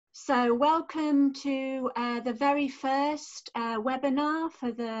So welcome to the very first webinar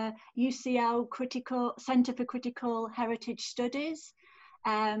for the UCL Centre for Critical Heritage Studies.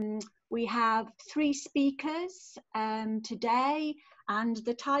 We have 3 speakers today, and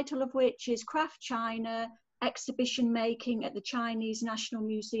the title of which is Craft China, Exhibition Making at the Chinese National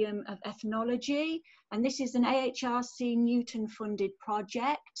Museum of Ethnology. And this is an AHRC-Newton funded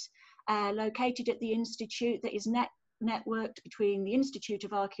project located at the Institute that is networked between the Institute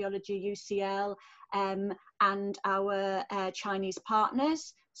of Archaeology, UCL, and our Chinese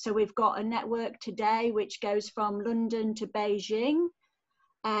partners. So we've got a network today which goes from London to Beijing.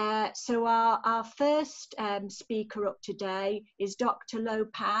 So our first speaker up today is Dr Luo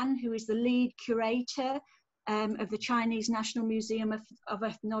Pan, who is the lead curator of the Chinese National Museum of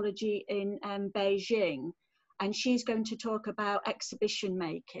Ethnology in Beijing. And she's going to talk about exhibition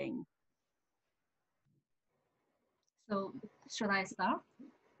making. So should I start?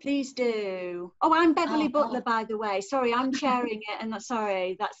 Please do. Oh, I'm Beverly Butler, by the way. Sorry, I'm chairing it, and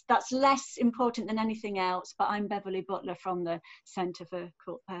sorry, that's less important than anything else, but I'm Beverly Butler from the Centre for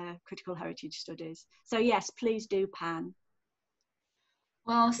Critical Heritage Studies. So yes, please do, Pan.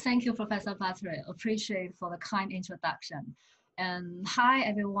 Well, thank you, Professor Butler. Appreciate for the kind introduction. And hi,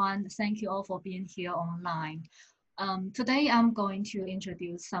 everyone. Thank you all for being here online. Today, I'm going to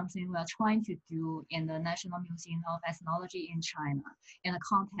introduce something we're trying to do in the National Museum of Ethnology in China in the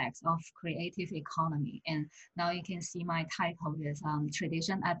context of creative economy. And now you can see my title is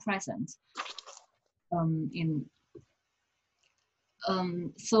Tradition at Present.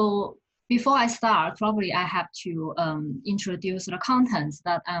 So before I start, probably I have to introduce the contents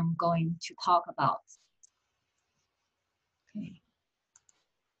that I'm going to talk about. Okay.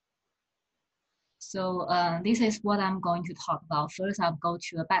 So this is what I'm going to talk about. First, I'll go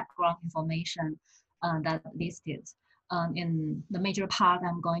to the background information that listed. In the major part,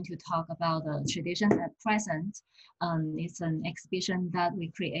 I'm going to talk about the tradition at present. It's an exhibition that we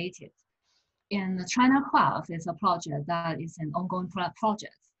created. In the China Craft, it's a project that is an ongoing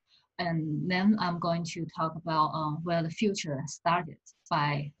project. And then I'm going to talk about where the future started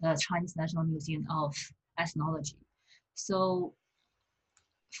by the Chinese National Museum of Ethnology. So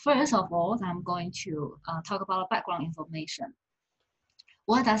first of all, I'm going to talk about background information.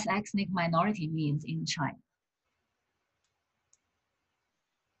 What does ethnic minority mean in China?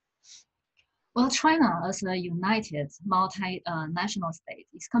 Well, China as a united multinational state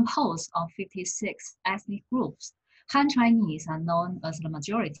is composed of 56 ethnic groups. Han Chinese are known as the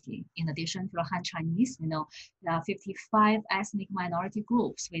majority. In addition to the Han Chinese, we know there are 55 ethnic minority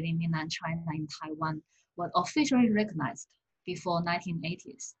groups within mainland China and Taiwan were officially recognized before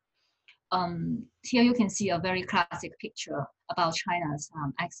 1980s. Here you can see a very classic picture about China's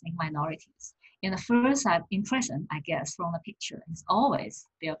ethnic minorities. In the first impression, I guess, from the picture is always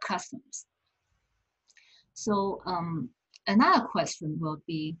their customs. So another question will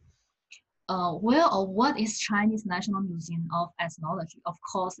be, where or what is Chinese National Museum of Ethnology? Of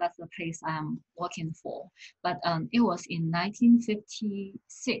course, that's the place I'm working for. But it was in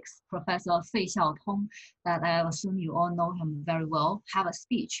 1956, Professor Fei Xiaotong, that I assume you all know him very well, have a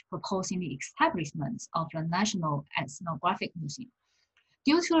speech proposing the establishment of the National Ethnographic Museum.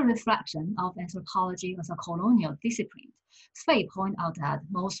 Due to a reflection of anthropology as a colonial discipline, Fei pointed out that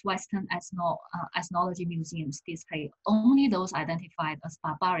most Western ethnology museums display only those identified as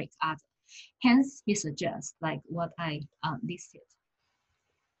barbaric art. Hence, he suggests, like what I listed.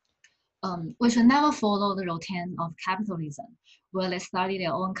 We should never follow the routine of capitalism, where they study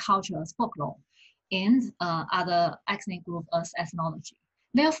their own culture as folklore, and other ethnic groups as ethnology.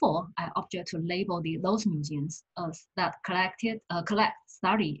 Therefore, I object to label those museums as that collect,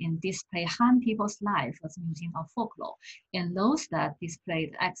 study, and display Han people's life as museum of folklore, and those that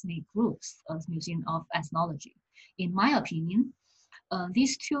display ethnic groups as museum of ethnology. In my opinion,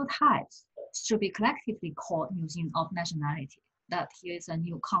 these two types should be collectively called Museum of Nationality. That here is a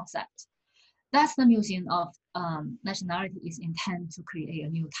new concept. That's the Museum of Nationality is intended to create a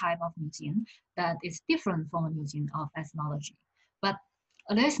new type of museum that is different from a Museum of Ethnology. But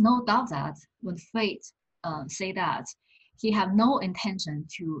there's no doubt that when Fei say that, he have no intention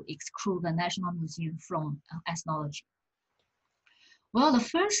to exclude the National Museum from ethnology. Well, the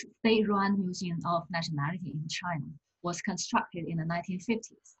first state-run Museum of Nationality in China was constructed in the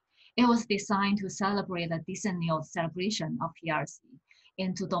 1950s. It was designed to celebrate the decennial celebration of PRC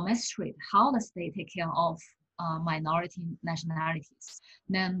and to demonstrate how the state take care of minority nationalities,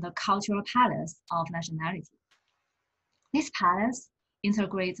 named the Cultural Palace of Nationality. This palace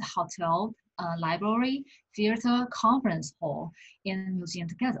integrates hotel, library, theater, conference hall, and museum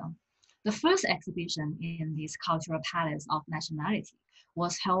together. The first exhibition in this Cultural Palace of Nationality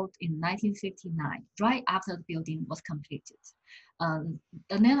was held in 1959, right after the building was completed.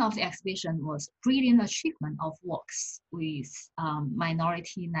 The name of the exhibition was Brilliant Achievement of Works with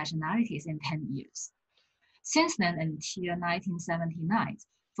Minority Nationalities in 10 Years. Since then until 1979,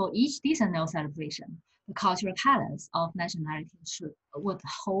 for each decennial celebration, the Cultural Palace of Nationalities would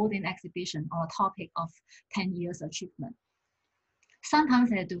hold an exhibition on a topic of 10 years achievement. Sometimes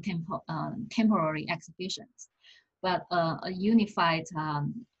they do temporary exhibitions, but a unified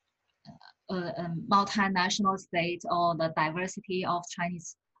multinational state or the diversity of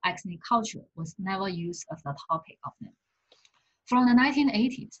Chinese ethnic culture was never used as the topic of them. From the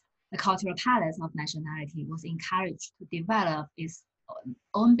 1980s, the Cultural Palace of Nationality was encouraged to develop its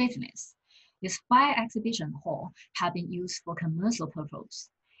own business. Its 5 exhibition halls have been used for commercial purposes.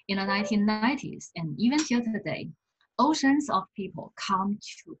 In the 1990s and even till today, oceans of people come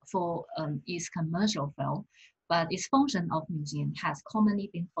for its commercial field, but its function of museum has commonly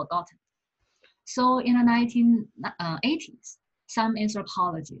been forgotten. So in the 1980s, some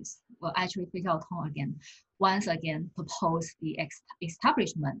anthropologists, well, actually once again proposed the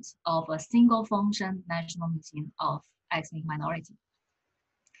establishment of a single function national museum of ethnic minority.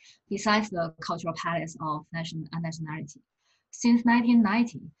 Besides the Cultural Palace of Nationality, since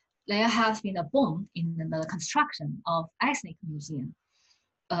 1990, there has been a boom in the construction of ethnic museum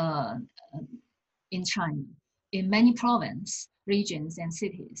in China. In many provinces, regions, and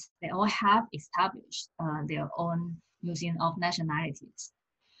cities, they all have established their own museum of nationalities.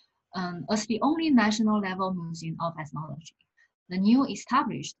 As the only national level museum of ethnology, the new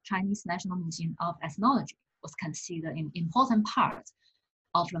established Chinese National Museum of Ethnology was considered an important part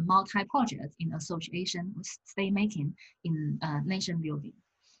of the multi-project in association with state-making in nation building,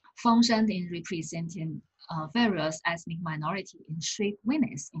 functioned in representing various ethnic minorities in shape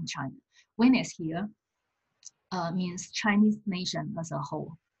witness in China. Witness here means Chinese nation as a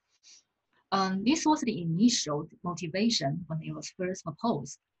whole. This was the initial motivation when it was first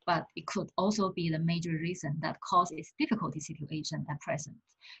proposed, but it could also be the major reason that caused its difficult situation at present.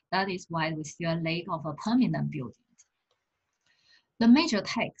 That is why we see a lack of a permanent building. The major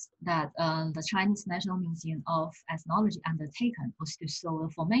task that the Chinese National Museum of Ethnology undertaken was to show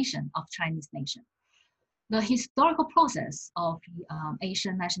the formation of Chinese nation. The historical process of the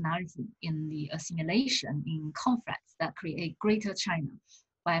Asian nationality in the assimilation in conflicts that create Greater China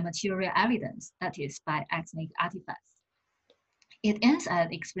by material evidence, that is, by ethnic artifacts. It aims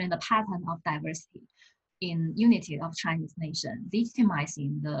at explaining the pattern of diversity in unity of Chinese nation,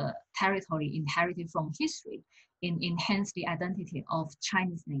 legitimizing the territory inherited from history and enhance the identity of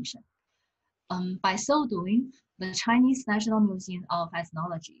Chinese nation. By so doing, the Chinese National Museum of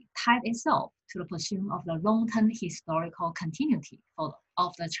Ethnology tied itself to the pursuit of the long-term historical continuity of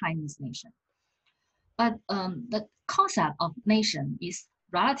the Chinese nation. But the concept of nation is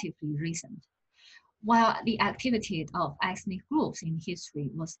relatively recent. While the activity of ethnic groups in history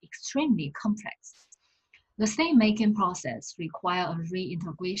was extremely complex, the state-making process required a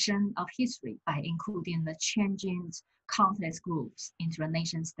reintegration of history by including the changing countless groups into the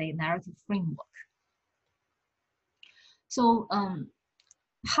nation-state narrative framework. So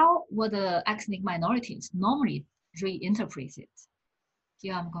how were the ethnic minorities normally reinterpreted?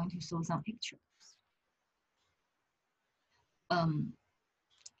 Here I'm going to show some pictures.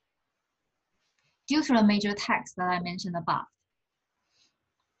 Due to the major text that I mentioned above,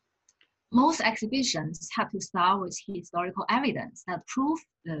 most exhibitions have to start with historical evidence that prove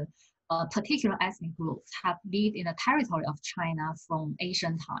the particular ethnic groups have lived in the territory of China from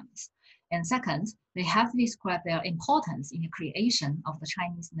ancient times. And second, they have to describe their importance in the creation of the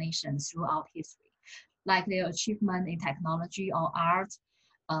Chinese nation throughout history, like their achievement in technology or art.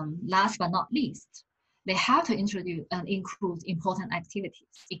 Last but not least, they have to introduce and include important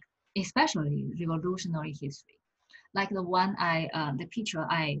activities, especially revolutionary history. Like the picture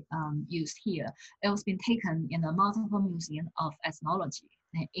I used here, it was been taken in the multiple museum of ethnology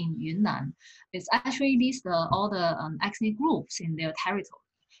in Yunnan. It's actually lists all the ethnic groups in their territory.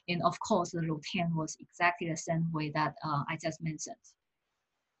 And of course, the Luo Pan was exactly the same way that I just mentioned.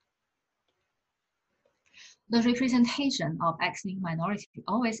 The representation of ethnic minority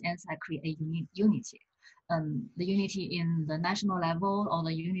always ends at create unity. The unity in the national level or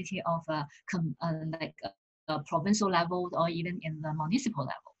the unity of provincial level or even in the municipal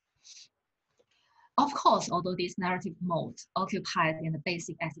level. Of course, although this narrative mode occupied in the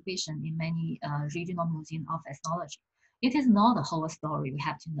basic exhibition in many regional museums of ethnology, it is not the whole story we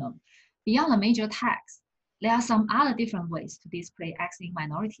have to know. Beyond the major text, there are some other different ways to display ethnic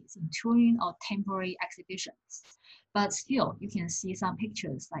minorities in touring or temporary exhibitions. But still, you can see some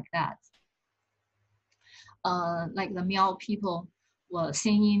pictures like that. Like the Miao people were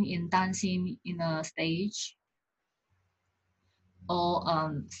singing and dancing in a stage, or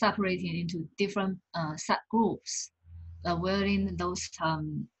separated into different subgroups, wearing those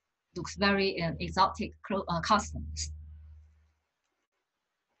looks very exotic costumes,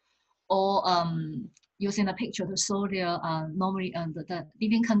 or using a picture to show their normally the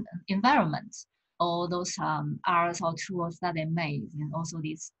living environment, or those arts or tools that they made, and also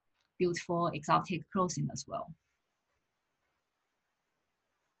these beautiful exotic clothing as well.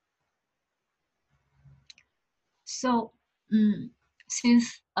 So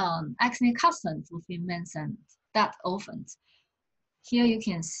since ethnic customs have been mentioned that often, here you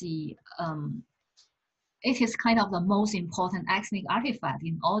can see it is kind of the most important ethnic artifact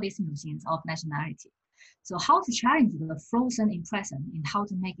in all these museums of nationality. So how to challenge the frozen impression in how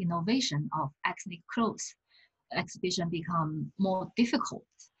to make innovation of ethnic clothes exhibition become more difficult,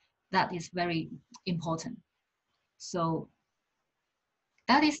 that is very important. So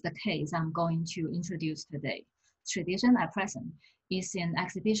that is the case I'm going to introduce today. Tradition at Present is an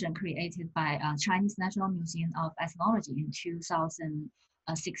exhibition created by Chinese National Museum of Ethnology in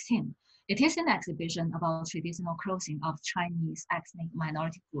 2016. It is an exhibition about traditional clothing of Chinese ethnic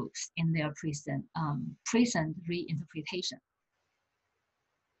minority groups in their present reinterpretation.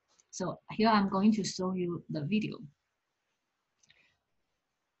 So here I'm going to show you the video.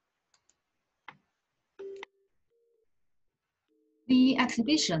 The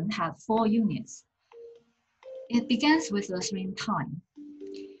exhibition had 4 units. It begins with the sewing time.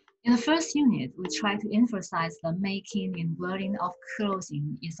 In the first unit, we try to emphasize the making and wearing of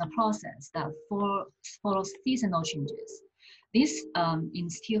clothing is a process that follows seasonal changes. This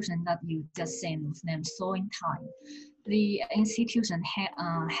institution that you just seen was named Sewing Time. The institution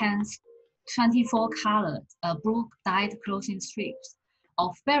hands 24 colored blue dyed clothing strips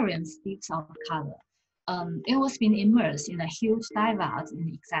of varying deeps of color. It was being immersed in a huge dye vat in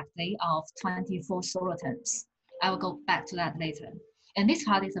exactly of 24 solar terms. I will go back to that later. And this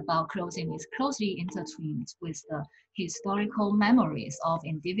part is about clothing is closely intertwined with the historical memories of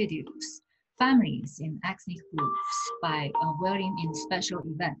individuals, families, and ethnic groups by wearing in special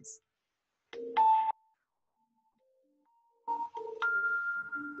events.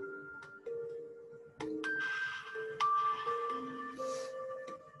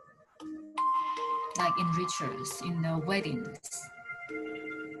 Like in rituals, in weddings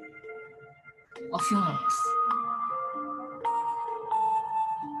or funerals.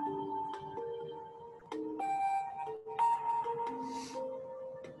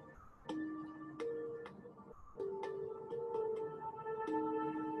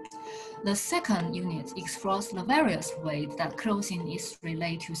 The second unit explores the various ways that clothing is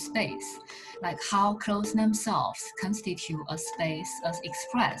related to space, like how clothes themselves constitute a space as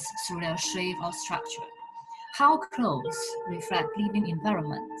expressed through their shape or structure, how clothes reflect living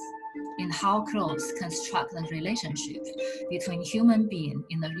environments, and how clothes construct the relationship between human beings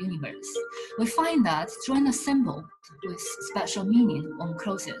in the universe. We find that drawing a symbol with special meaning on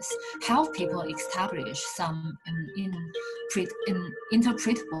clothes help people establish some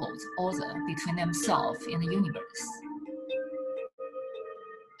interpretable order between themselves and the universe.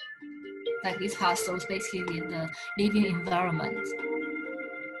 Like this part shows basically the living environment.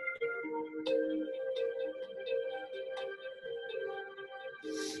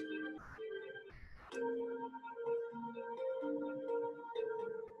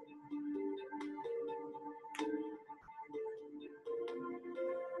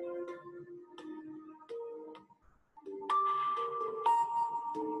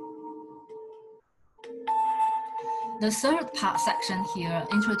 The third part section here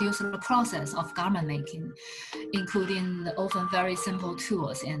introduces the process of garment making, including the often very simple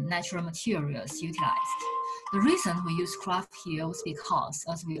tools and natural materials utilized. The reason we use craft here was because,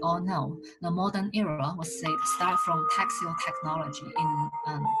 as we all know, the modern era was said to start from textile technology in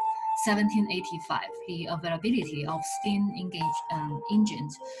 1785. The availability of steam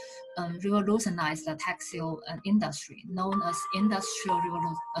engines revolutionized the textile industry, known as Industrial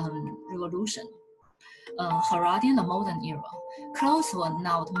Revolution. Heralding the modern era, clothes were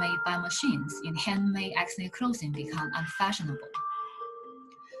now made by machines, and handmade ethnic clothing became unfashionable.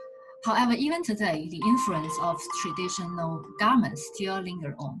 However, even today, the influence of traditional garments still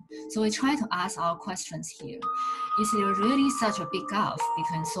linger on. So we try to ask our questions here. Is there really such a big gulf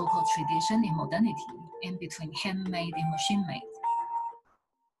between so-called tradition and modernity, and between handmade and machine-made?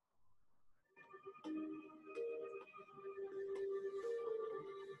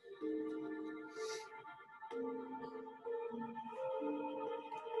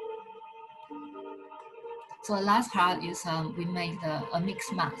 So the last part is we make a mix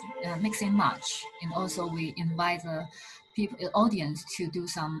and match, and also we invite the audience to do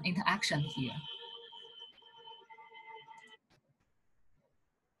some interaction here.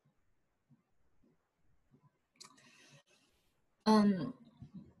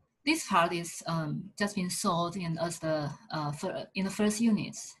 This part is just been sold in as in the first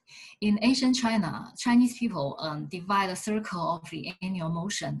units. In ancient China, Chinese people divide the circle of the annual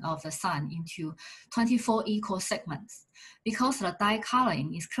motion of the sun into 24 equal segments. Because the dye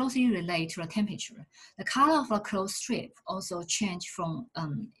coloring is closely related to the temperature, the color of the cloth strip also change from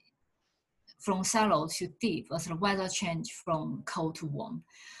shallow to deep as the weather change from cold to warm.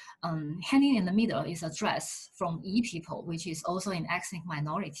 Hanging in the middle is a dress from Yi people, which is also an ethnic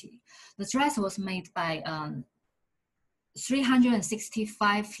minority. The dress was made by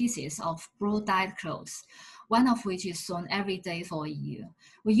 365 pieces of broad dyed clothes, one of which is sewn every day for a year.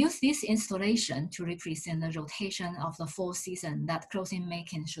 We use this installation to represent the rotation of the 4 seasons that clothing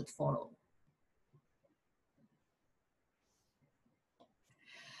making should follow.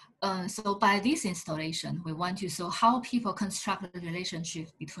 So by this installation, we want to show how people construct the relationship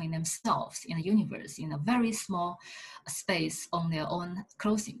between themselves in the universe in a very small space on their own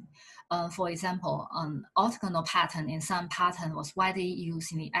clothing. For example, orthogonal pattern in some pattern was widely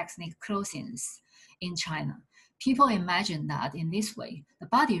used in the ethnic clothing in China. People imagine that in this way, the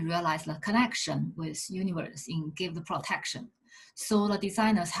body realized the connection with universe and give the protection. So the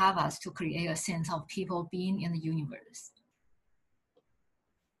designers have us to create a sense of people being in the universe.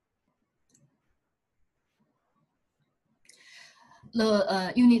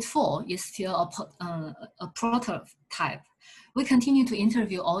 The Unit 4 is still a prototype. We continue to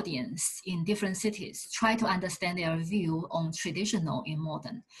interview audience in different cities, try to understand their view on traditional and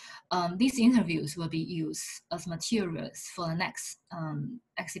modern. These interviews will be used as materials for the next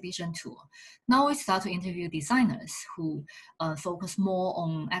exhibition tour. Now we start to interview designers who focus more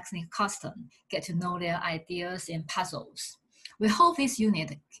on ethnic custom, get to know their ideas and puzzles. We hope this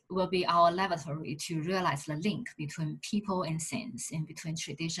unit will be our laboratory to realize the link between people and sense and between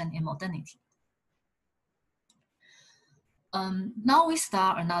tradition and modernity. Now we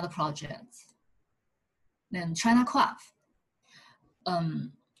start another project, then China Craft.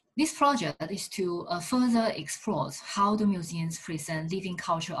 This project is to further explore how do museums present living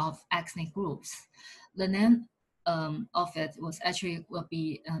culture of ethnic groups. The name of it will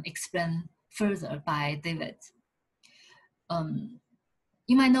be explained further by David.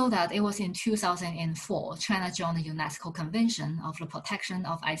 You might know that it was in 2004, China joined the UNESCO Convention of the Protection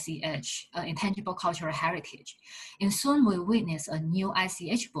of ICH, Intangible Cultural Heritage. And soon we witness a new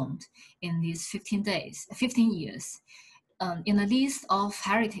ICH boom in these 15 years. In the list of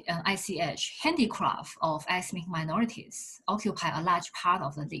heritage ICH, handicraft of ethnic minorities occupy a large part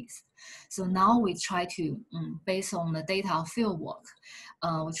of the list. So now we try to, based on the data of fieldwork,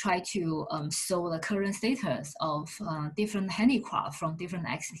 we try to show the current status of different handicraft from different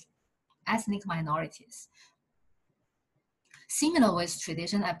ethnic minorities. Similar with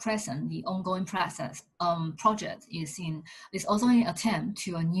tradition at present, the ongoing project is also an attempt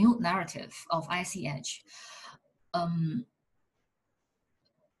to a new narrative of ICH.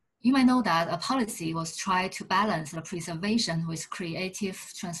 You might know that a policy was tried to balance the preservation with creative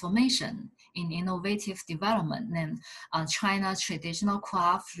transformation in innovative development, and China's traditional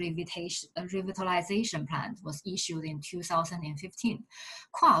craft revitalization plan was issued in 2015.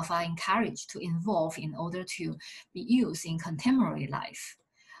 Crafts are encouraged to evolve in order to be used in contemporary life.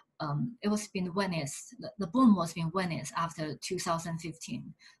 It was been witnessed, the boom was being witnessed after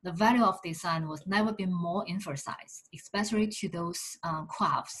 2015. The value of design was never been more emphasized, especially to those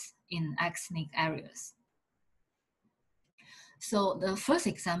crafts in ethnic areas. So the first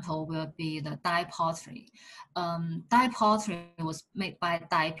example will be the dye pottery. Dye pottery was made by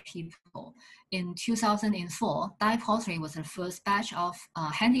dye people. In 2004, dye pottery was the first batch of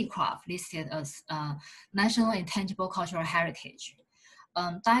handicraft listed as National Intangible Cultural Heritage.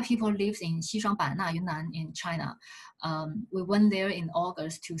 Dai people live in Xishuangbanna, Yunnan in China. We went there in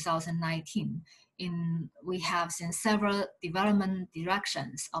August 2019. We have seen several development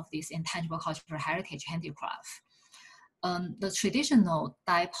directions of this intangible cultural heritage handicraft. The traditional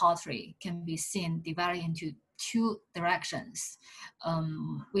Dai pottery can be seen divided into 2 directions.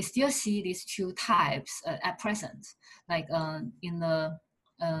 We still see these 2 types at present, like in the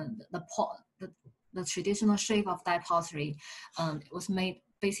traditional shape of Dai pottery was made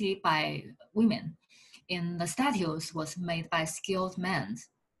basically by women. In the statues was made by skilled men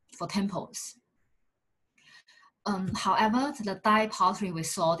for temples. However, the Dai pottery we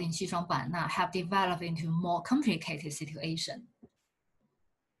saw in Xishuangbanna have developed into more complicated situation.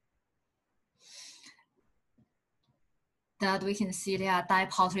 that we can see there are dye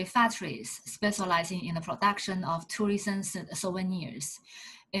pottery factories specializing in the production of tourism souvenirs.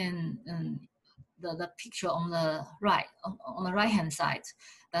 In the picture on the right-hand side,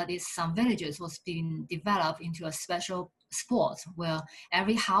 that is some villages was being developed into a special sport where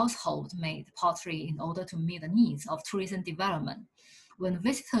every household made pottery in order to meet the needs of tourism development. When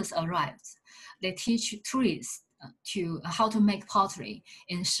visitors arrived, they teach tourists how to make pottery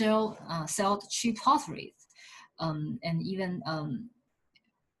and sell cheap pottery, and even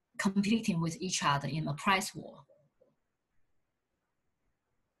competing with each other in a price war.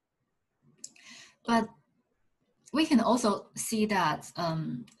 But we can also see that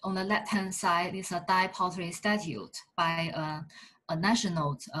on the left-hand side is a dye pottery statue by a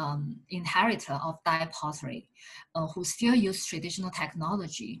national inheritor of dye pottery, who still use traditional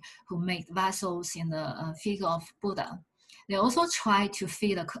technology, who make vessels in the figure of Buddha. They also try to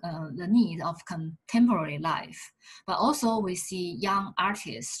fit the need of contemporary life. But also we see young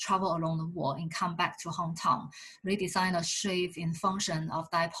artists travel along the world and come back to hometown, redesign the shape and function of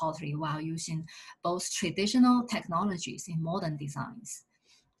dye pottery while using both traditional technologies in modern designs.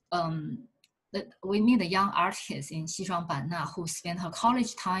 We meet a young artist in Sichuan Banna who spent her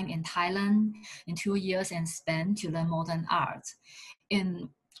college time in Thailand in 2 years and Spain to learn modern art. And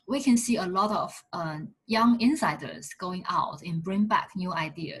we can see a lot of young insiders going out and bring back new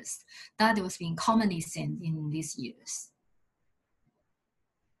ideas that was being commonly seen in these years.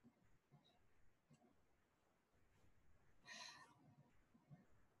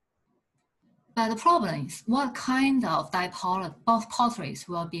 But the problem is, what kind of dye potteries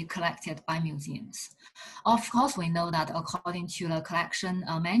will be collected by museums? Of course, we know that according to the collection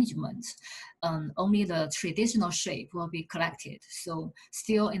management, only the traditional shape will be collected. So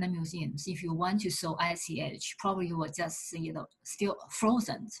still in the museums, if you want to show ICH, probably you will just see the still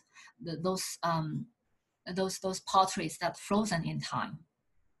frozen, those potteries that frozen in time.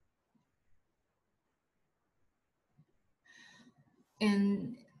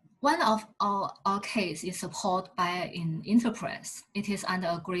 In one of our case is supported by an enterprise. It is under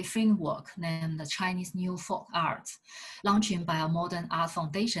a great framework named the Chinese New Folk Art, launched by a modern art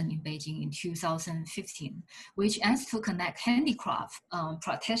foundation in Beijing in 2015, which aims to connect handicraft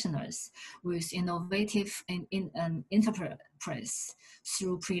practitioners with innovative enterprise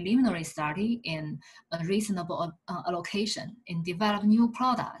through preliminary study and a reasonable allocation, and develop new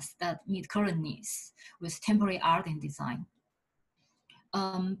products that meet current needs with temporary art and design.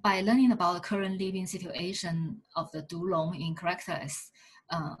 By learning about the current living situation of the Dulong in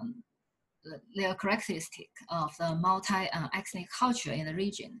their characteristic of the multi-ethnic culture in the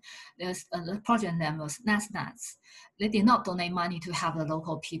region, the project name was Nats. They did not donate money to help the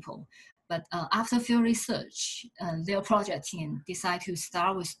local people, but after field research, their project team decided to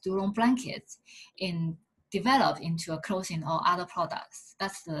start with Dulong blankets and develop into a clothing or other products.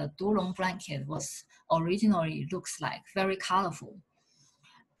 That's the Dulong blanket was originally looks like, very colorful.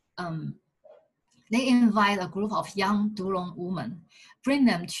 They invite a group of young Dulong women, bring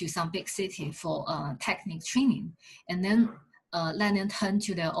them to some big city for technique training, and then let them turn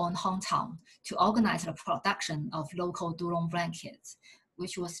to their own hometown to organize the production of local Dulong blankets,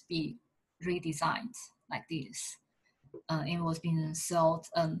 which was be redesigned like this. It was being sold.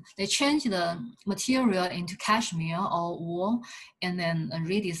 They changed the material into cashmere or wool, and then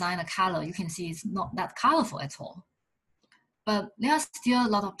redesign the color. You can see it's not that colorful at all. But there are still a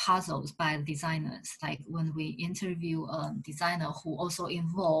lot of puzzles by the designers. Like when we interview a designer who also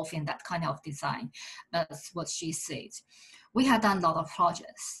involved in that kind of design, that's what she said. We have done a lot of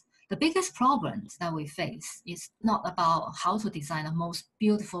projects. The biggest problems that we face is not about how to design the most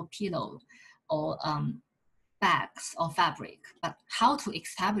beautiful pillow or bags or fabric, but how to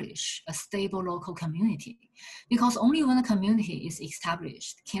establish a stable local community. Because only when a community is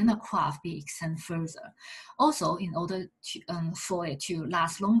established can the craft be extended further. Also, in order to, for it to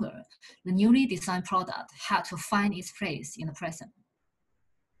last longer, the newly designed product had to find its place in the present.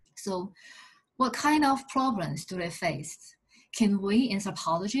 So what kind of problems do they face? Can we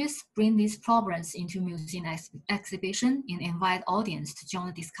anthropologists bring these problems into museum exhibition and invite audience to join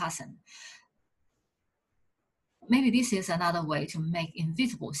the discussion? Maybe this is another way to make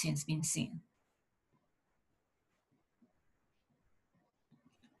invisible things being seen.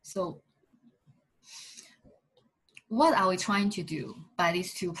 So what are we trying to do by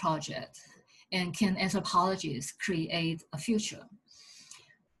these two projects? And can anthropologists create a future?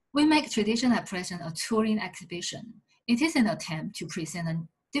 We make tradition at present a touring exhibition. It is an attempt to present a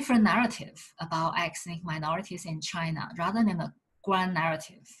different narrative about ethnic minorities in China rather than a grand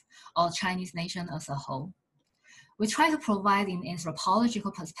narrative of Chinese nation as a whole. We try to provide an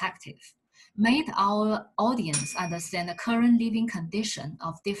anthropological perspective made our audience understand the current living condition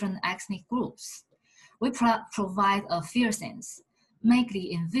of different ethnic groups. We provide a fair sense, make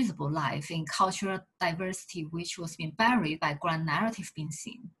the invisible life in cultural diversity which was being buried by grand narrative being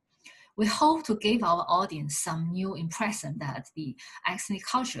seen. We hope to give our audience some new impression that the ethnic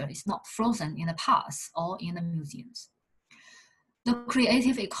culture is not frozen in the past or in the museums. The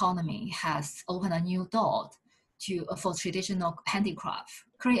creative economy has opened a new door for traditional handicraft.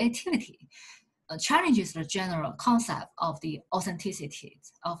 Creativity challenges the general concept of the authenticity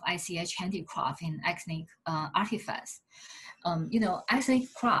of ICH handicraft in ethnic artifacts.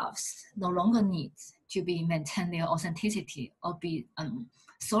 Ethnic crafts no longer need to be maintain their authenticity or be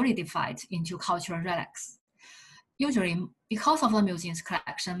solidified into cultural relics. Usually, because of the museum's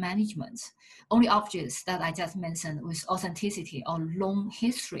collection management, only objects that I just mentioned with authenticity or long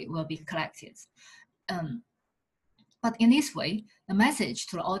history will be collected. But in this way, the message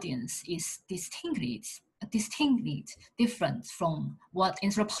to the audience is distinctly different from what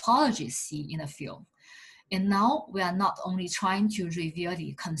anthropologists see in the field. And now we are not only trying to reveal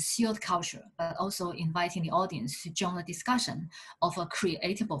the concealed culture, but also inviting the audience to join the discussion of a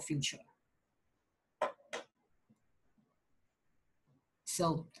creatable future.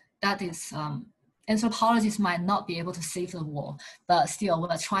 So that is, anthropologists might not be able to save the world, but still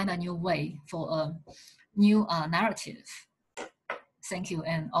we're trying a new way for a new narrative. Thank you,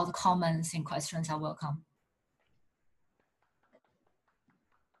 and all the comments and questions are welcome.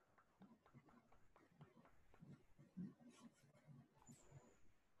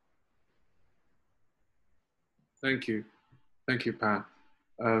 Thank you, Pan.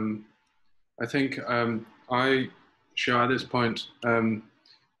 I think I shall at this point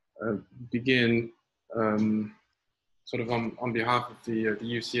begin sort of on behalf of the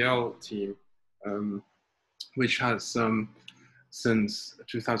UCL team, which has since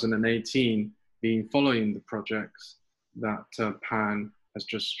 2018 been following the projects that Pan has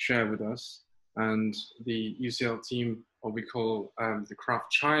just shared with us. And the UCL team, what we call the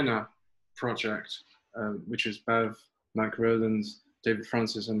Craft China project, which is Bev, Mike Rowlands, David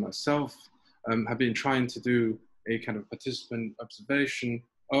Francis, and myself, have been trying to do a kind of participant observation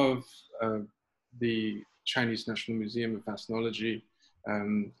of the Chinese National Museum of Ethnology,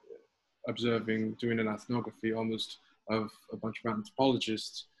 doing an ethnography almost of a bunch of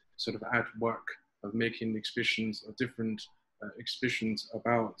anthropologists sort of at work of making exhibitions or different exhibitions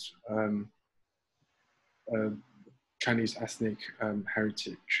about Chinese ethnic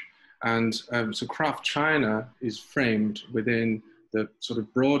heritage. And so Craft China is framed within the sort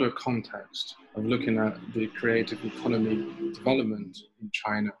of broader context of looking at the creative economy development in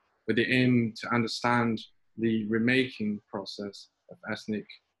China, with the aim to understand the remaking process of ethnic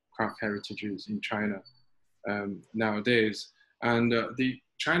craft heritages in China nowadays. And the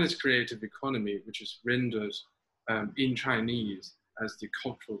China's creative economy, which is rendered in Chinese as the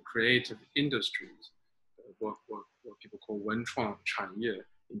cultural creative industries, what people call 文创产业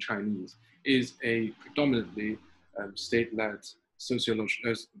in Chinese, is a predominantly state-led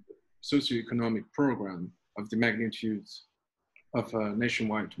socioeconomic program of the magnitudes of a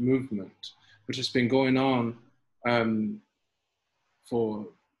nationwide movement, which has been going on for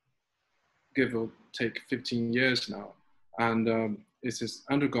give or take 15 years now. And it has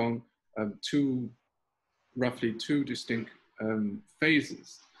undergone roughly two distinct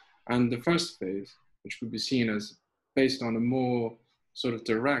phases. And the first phase, which would be seen as based on a more sort of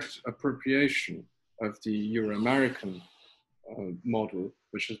direct appropriation of the Euro-American model,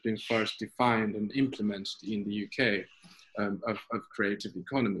 which has been first defined and implemented in the UK of creative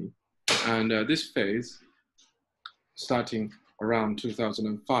economy. And this phase, starting around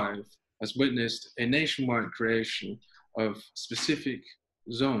 2005, has witnessed a nationwide creation of specific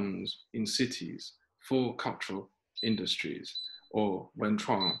zones in cities for cultural industries, or 文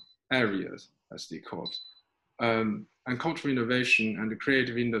创 areas, as they call it. And cultural innovation and the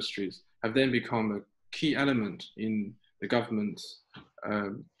creative industries have then become a key element in the government's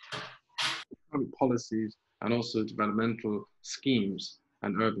policies and also developmental schemes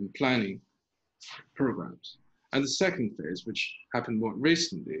and urban planning programs. And the second phase, which happened more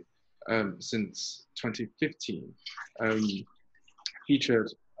recently, since 2015,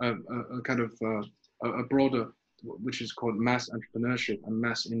 featured a kind of a broader, which is called mass entrepreneurship and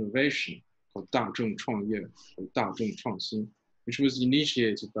mass innovation, called 大众创业, or 大众创新, which was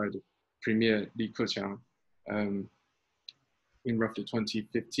initiated by the Premier Li Keqiang in roughly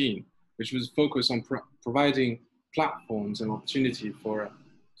 2015, which was focused on providing platforms and opportunity for a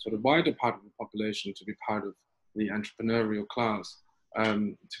sort of wider part of the population to be part of the entrepreneurial class,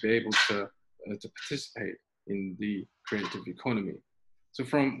 to be able to participate in the creative economy. So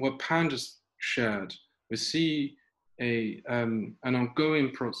from what Pan just shared, we see an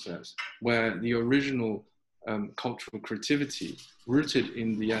ongoing process where the original cultural creativity rooted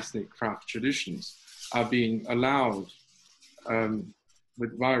in the ethnic craft traditions are being allowed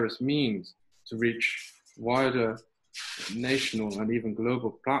with various means to reach wider national and even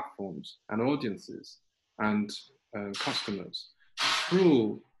global platforms and audiences and customers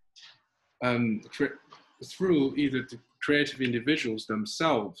through either the creative individuals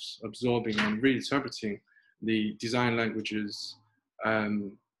themselves absorbing and reinterpreting the design languages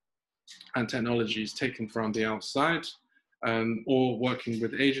and technologies taken from the outside, or working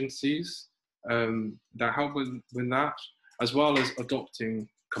with agencies that help with that, as well as adopting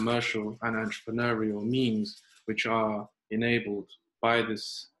commercial and entrepreneurial means which are enabled by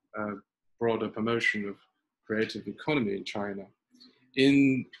this broader promotion of creative economy in China.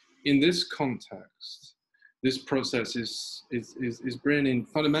 In this context, this process is bringing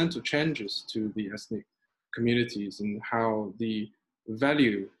fundamental changes to the ethnic communities and how the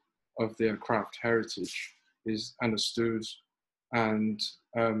value of their craft heritage is understood and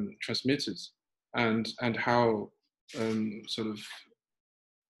transmitted, and how sort of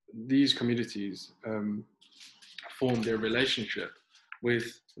these communities form their relationship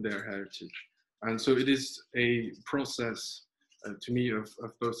with their heritage. And so it is a process to me of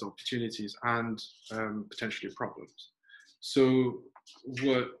both opportunities and potentially problems. So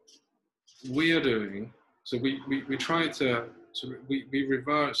what we are doing, so we try to, we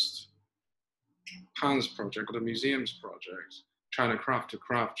reversed Pan's project, or the museum's project, China Craft to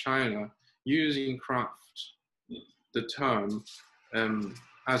Craft China, using craft, the term,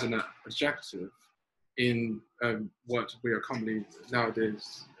 as an adjective in what we are commonly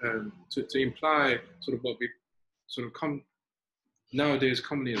nowadays, to imply sort of what we sort of nowadays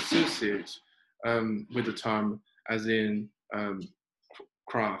commonly associate with the term, as in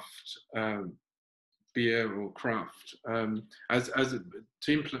craft, beer or craft, to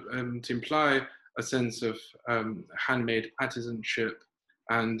imply a sense of handmade artisanship,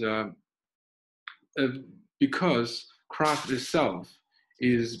 and because craft itself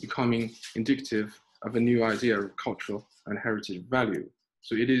is becoming indicative of a new idea of cultural and heritage value.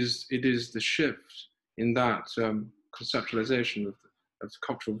 So it is the shift in that conceptualization of the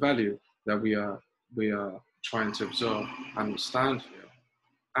cultural value that we are trying to observe and understand here.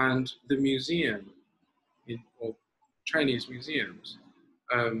 And the museum, or Chinese museums,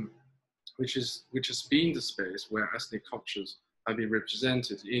 which has been the space where ethnic cultures have been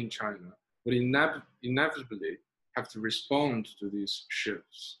represented in China, would inevitably have to respond to these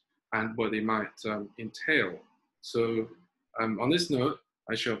shifts and what they might entail. So on this note,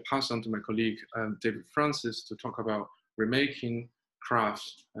 I shall pass on to my colleague, David Francis, to talk about remaking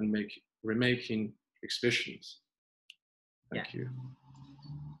crafts and remaking exhibitions. Thank you.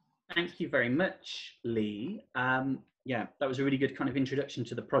 Thank you very much, Lee. Yeah, that was a really good kind of introduction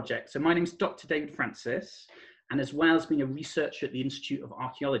to the project. So my name is Dr. David Francis, and as well as being a researcher at the Institute of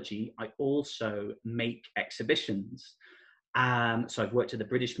Archaeology, I also make exhibitions. So I've worked at the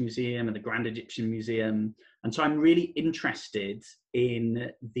British Museum and the Grand Egyptian Museum, and so I'm really interested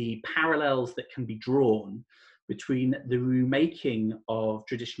in the parallels that can be drawn between the remaking of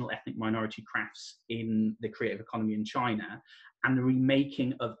traditional ethnic minority crafts in the creative economy in China and the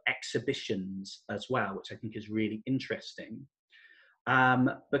remaking of exhibitions as well, which I think is really interesting.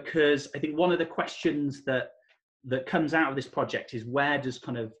 Because I think one of the questions that comes out of this project is, where does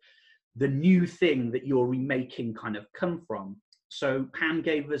kind of the new thing that you're remaking kind of come from? So Pan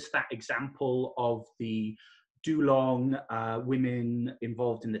gave us that example of the Dulong women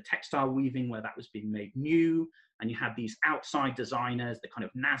involved in the textile weaving, where that was being made new, and you had these outside designers, the kind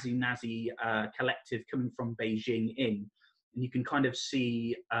of Nazi collective coming from Beijing in, and you can kind of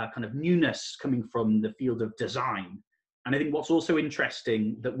see kind of newness coming from the field of design. And I think what's also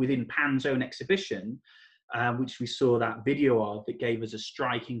interesting, that within Pan's own exhibition, which we saw that video of, that gave us a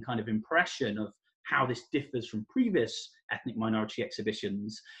striking kind of impression of how this differs from previous ethnic minority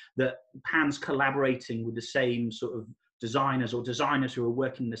exhibitions, that Pan's collaborating with the same sort of designers, or designers who are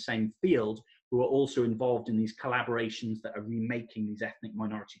working in the same field, who are also involved in these collaborations that are remaking these ethnic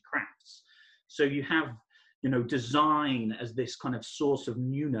minority crafts. So you have, you know, design as this kind of source of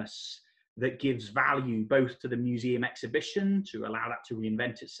newness that gives value both to the museum exhibition, to allow that to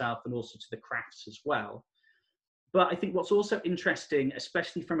reinvent itself, and also to the crafts as well. But I think what's also interesting,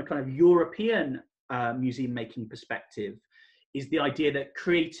 especially from a kind of European museum making perspective, is the idea that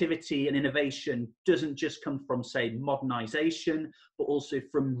creativity and innovation doesn't just come from, say, modernization, but also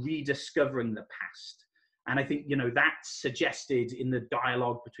from rediscovering the past. And I think, you know, that's suggested in the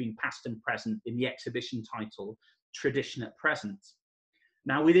dialogue between past and present in the exhibition title, Tradition at Present.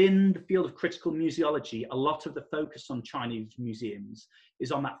 Now, within the field of critical museology, a lot of the focus on Chinese museums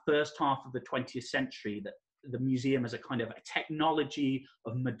is on that first half of the 20th century, that the museum as a kind of a technology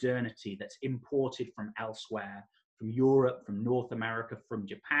of modernity that's imported from elsewhere, from Europe, from North America, from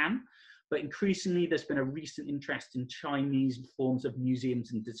Japan. But increasingly, there's been a recent interest in Chinese forms of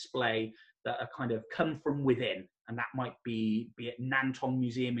museums and display that are kind of come from within. And that might be it Nantong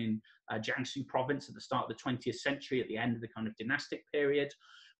Museum in Jiangsu province at the start of the 20th century, at the end of the kind of dynastic period,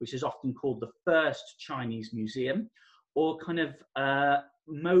 which is often called the first Chinese museum, or kind of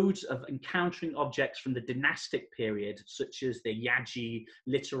modes of encountering objects from the dynastic period, such as the Yaji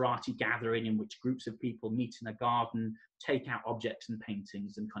literati gathering, in which groups of people meet in a garden, take out objects and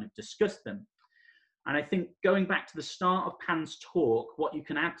paintings and kind of discuss them. And I think going back to the start of Pan's talk, what you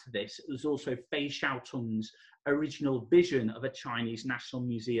can add to this is also Fei Xiaotong's original vision of a Chinese national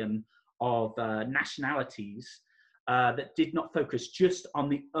museum of nationalities that did not focus just on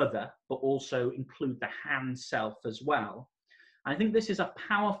the other, but also include the Han self as well. I think this is a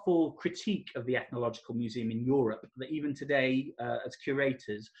powerful critique of the Ethnological Museum in Europe that even today, as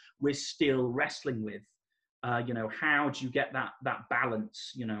curators, we're still wrestling with. You know, how do you get that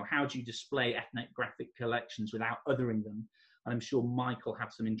balance? You know, how do you display ethnographic collections without othering them? And I'm sure Mike will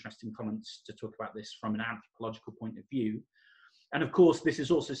have some interesting comments to talk about this from an anthropological point of view. And of course, this is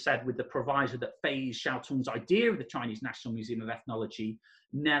also said with the proviso that Fei Xiaotong's idea of the Chinese National Museum of Ethnology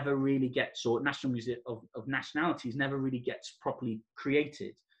never really gets, or National Museum of Nationalities never really gets properly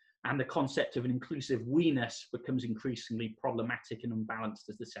created. And the concept of an inclusive we-ness becomes increasingly problematic and unbalanced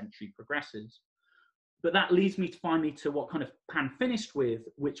as the century progresses. But that leads me finally to what kind of Pan finished with,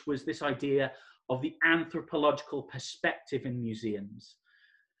 which was this idea of the anthropological perspective in museums.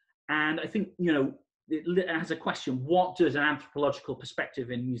 And I think, you know, it has a question, what does an anthropological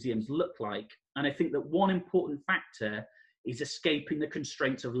perspective in museums look like? And I think that one important factor is escaping the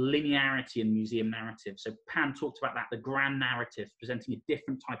constraints of linearity in museum narrative. So Pan talked about that, the grand narrative, presenting a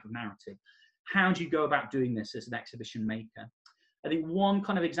different type of narrative. How do you go about doing this as an exhibition maker? I think one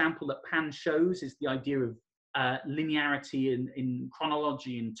kind of example that Pan shows is the idea of linearity in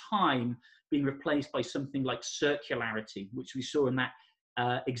chronology and time being replaced by something like circularity, which we saw in that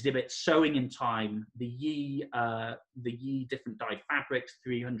exhibit, Sewing in Time, the Yi different dyed fabrics,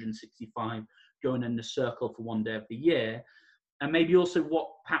 365 going in a circle for one day of the year. And maybe also what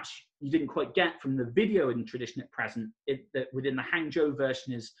perhaps you didn't quite get from the video in Tradition at Present, that within the Hangzhou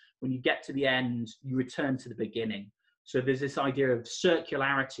version is when you get to the end, you return to the beginning. So there's this idea of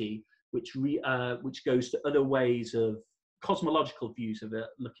circularity, which goes to other ways of cosmological views of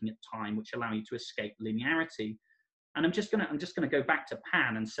looking at time, which allow you to escape linearity. And I'm just gonna go back to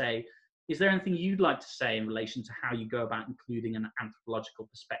Pan and say, is there anything you'd like to say in relation to how you go about including an anthropological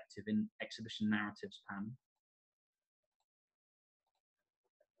perspective in exhibition narratives, Pan?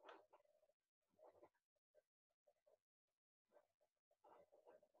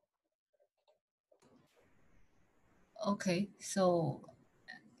 Okay, so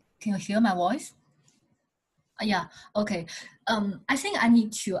can you hear my voice? Yeah, okay. I think I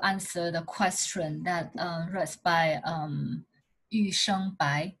need to answer the question that raised by Lisheng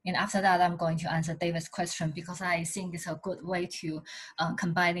Bai, and after that I'm going to answer David's question, because I think it's a good way to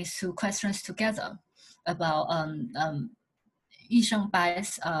combine these two questions together. About Lisheng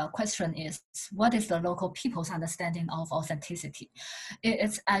Bai's question is, what is the local people's understanding of authenticity?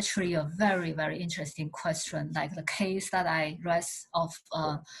 It's actually a very, very interesting question, like the case that I raised of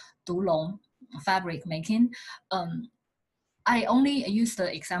Dulong fabric making. I only use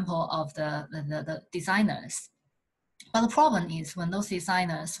the example of the designers. But the problem is when those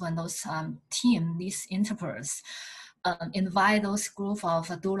designers, when those team, these interpreters, invite those group of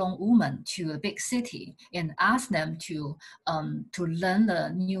Dulong women to a big city and ask them to learn the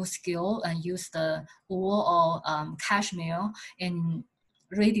new skill and use the wool or cashmere and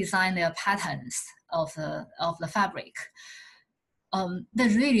redesign their patterns of the fabric. They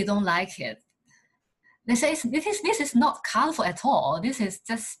really don't like it. They say this is not colorful at all. This is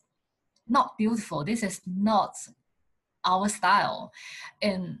just not beautiful. This is not our style.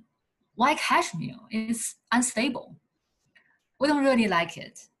 And white cashmere is unstable. We don't really like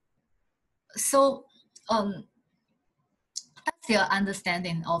it. So that's their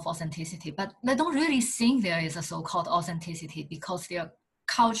understanding of authenticity, but they don't really think there is a so-called authenticity, because their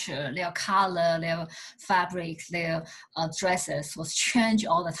culture, their color, their fabrics, their dresses was changed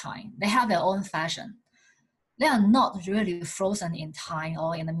all the time. They have their own fashion. They are not really frozen in time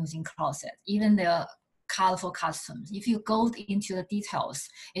or in the museum closet. Even their colorful costumes, if you go into the details,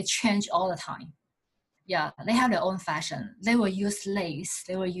 it changes all the time. yeah, they have their own fashion. They will use lace,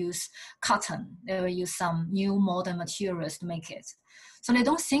 they will use cotton, they will use some new modern materials to make it. So they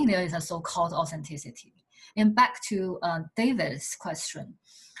don't think there is a so-called authenticity. And back to David's question,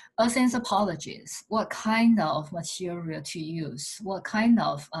 as anthropologists, what kind of material to use, what kind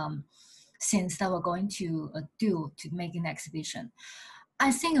of things that we're going to do to make an exhibition.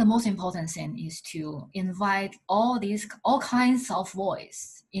 I think the most important thing is to invite all kinds of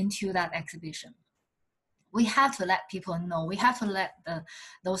voice into that exhibition. We have to let people know, we have to let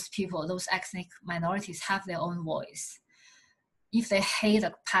those people, those ethnic minorities have their own voice. If they hate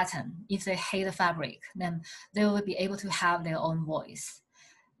a pattern, if they hate the fabric, then they will be able to have their own voice.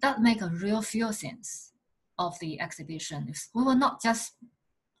 That make a real feel sense of the exhibition. We will not just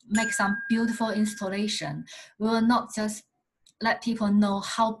make some beautiful installation. We will not just let people know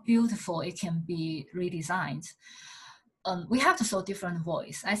how beautiful it can be redesigned. We have to show different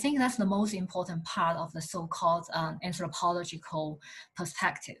voice. I think that's the most important part of the so-called anthropological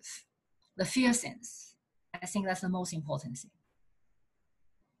perspective, the feel sense. I think that's the most important thing.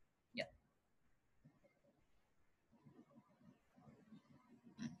 Yeah.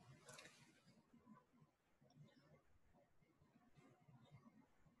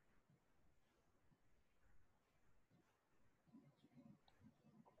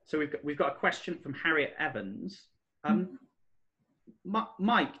 So we've got a question from Harriet Evans.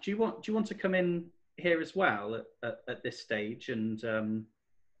 Mike, do you want to come in here as well at this stage and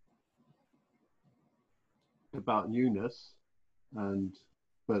about newness,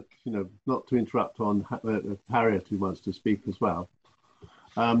 but not to interrupt on Harriet, who wants to speak as well.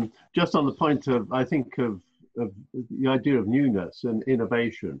 Just on the point of, I think of the idea of newness and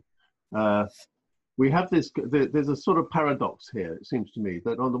innovation. We have there's a sort of paradox here, it seems to me,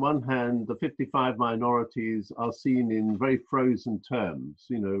 that on the one hand, the 55 minorities are seen in very frozen terms,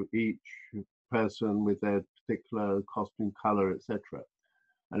 each person with their particular costume color, etc.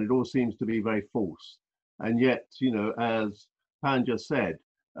 And it all seems to be very false. And yet, as Pan just said,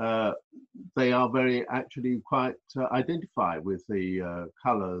 they are actually quite identified with the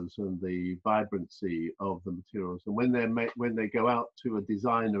colors and the vibrancy of the materials. And when they go out to a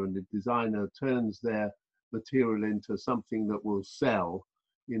designer and the designer turns their material into something that will sell,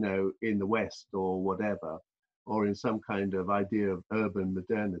 in the West or whatever, or in some kind of idea of urban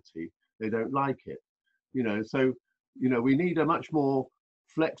modernity, they don't like it. So we need a much more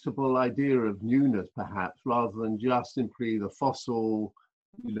flexible idea of newness, perhaps, rather than just simply the fossil,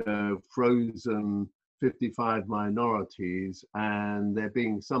 frozen 55 minorities, and there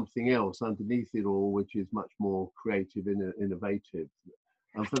being something else underneath it all, which is much more creative and innovative.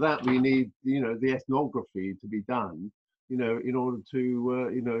 And for that, we need, the ethnography to be done, in order to,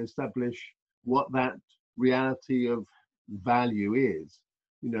 establish what that reality of value is,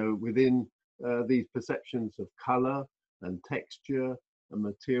 within these perceptions of color and texture and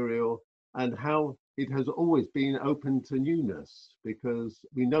material, and how it has always been open to newness, because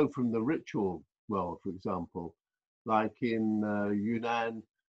we know from the ritual world, for example, like in Yunnan,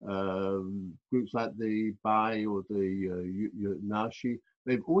 groups like the Bai or the Nashi,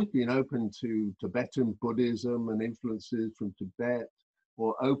 they've always been open to Tibetan Buddhism and influences from Tibet,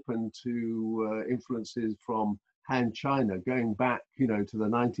 or open to influences from Han China, going back, to the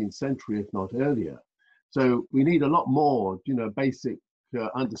 19th century, if not earlier. So we need a lot more, basic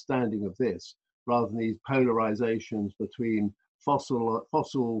understanding of this, rather than these polarizations between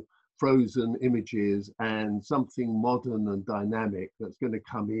fossil frozen images and something modern and dynamic that's going to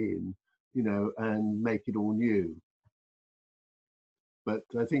come in, and make it all new. But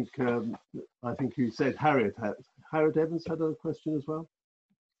I think you said Harriet Evans had a question as well.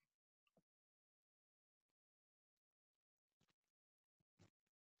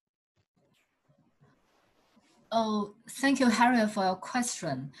 Oh, thank you, Harriet, for your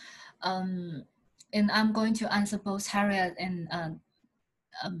question. And I'm going to answer both Harriet and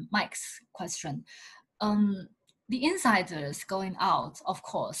Mike's question. The insiders going out, of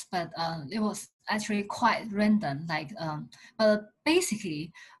course, but it was actually quite random. But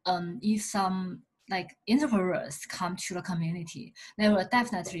basically, if some entrepreneurs come to the community, they were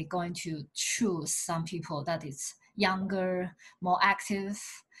definitely going to choose some people that is younger, more active,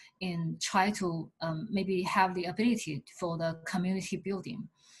 and try to maybe have the ability for the community building.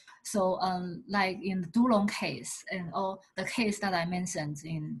 So like in the Dulong case, and all the case that I mentioned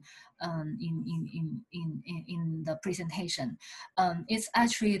in the presentation, it's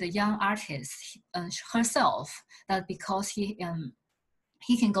actually the young artist herself, that because she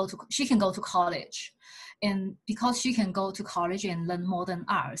can go to college, and because she can go to college and learn modern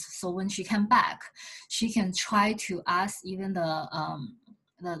arts, so when she came back, she can try to ask even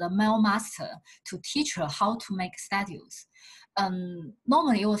the male master to teach her how to make statues.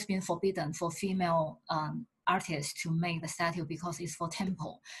 Normally, it was been forbidden for female artists to make the statue because it's for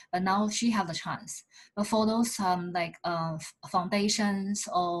temple. But now she have the chance. But for those foundations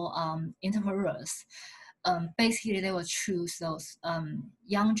or interpreters, basically they will choose those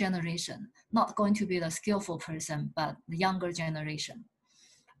young generation, not going to be the skillful person, but the younger generation.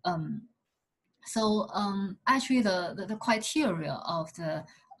 Actually, the criteria of the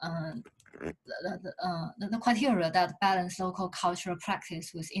criteria that balance local cultural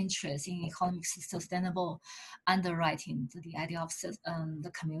practice with interest in economic sustainable underwriting, the idea of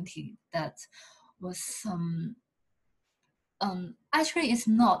the community that was actually it's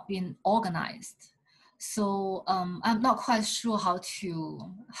not been organized. So I'm not quite sure how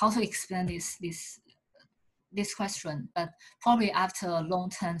to explain this question, but probably after a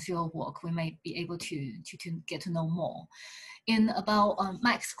long-term field work, we may be able to get to know more. In about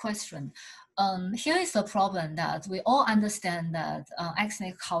Mike's question, here is the problem that we all understand that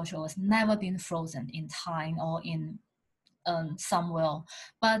ethnic culture has never been frozen in time or in somewhere,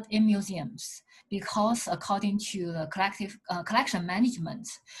 but in museums, because according to the collective collection management,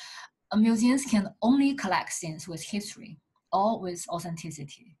 museums can only collect things with history or with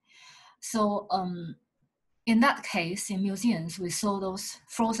authenticity. So in that case, in museums, we saw those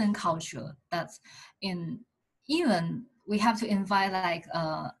frozen culture that even we have to invite like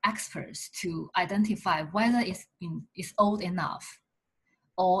experts to identify whether it's old enough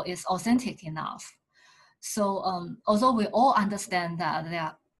or it's authentic enough. So although we all understand that there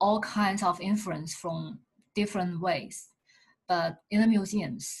are all kinds of influence from different ways, but in the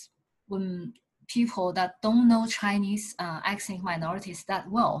museums, when people that don't know Chinese ethnic minorities that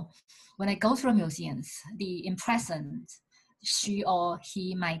well, when they go through museums, the impression she or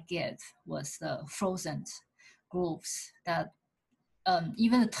he might get was the frozen groups that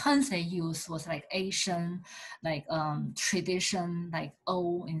even the terms they use was like Asian, like tradition, like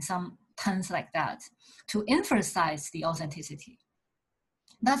old, in some terms like that, to emphasize the authenticity.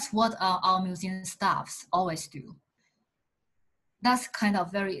 That's what our museum staffs always do. That's kind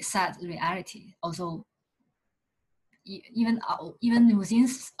of very sad reality. Also, even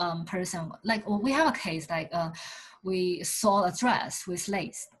museums person, like we have a case like we saw a dress with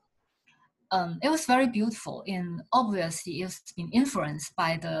lace. It was very beautiful, and obviously it's been influenced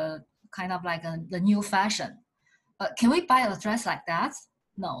by the kind of like the new fashion. But can we buy a dress like that?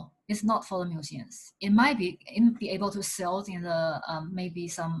 No, it's not for the museums. It might be able to sell in the maybe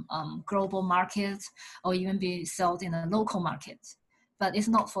some global market, or even be sold in a local market, but it's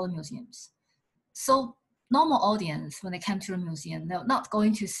not for the museums. So normal audience, when they come to the museum, they're not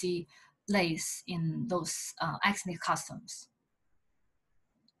going to see lace in those ethnic costumes.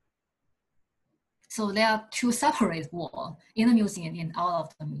 So there are two separate worlds, in the museum and out of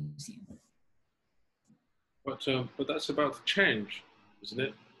the museum. But that's about to change, isn't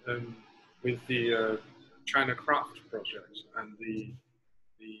it? With the China Craft project and the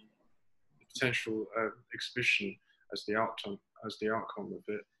potential exhibition as the outcome of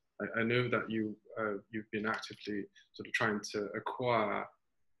it. I know that you've been actively sort of trying to acquire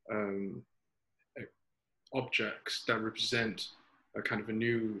objects that represent a kind of a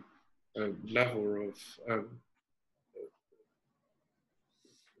new level of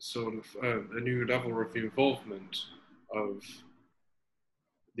a new level of involvement of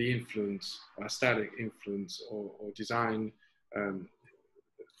the influence, aesthetic influence, or design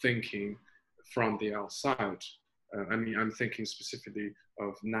thinking from the outside. I mean, I'm thinking specifically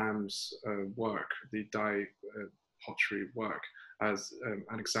of Nam's work, the dye pottery work, as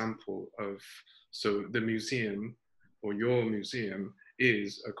an example of, so the museum, or your museum,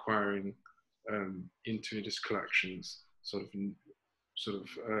 is acquiring into its collections sort of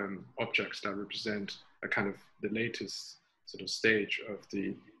objects that represent a kind of the latest sort of stage of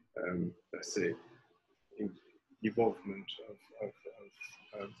the, let's say, evolvement of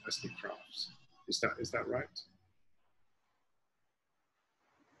ethnic crafts. Is that right?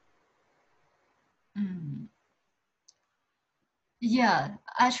 Mm. Yeah,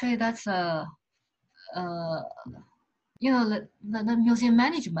 actually, that's you know, the museum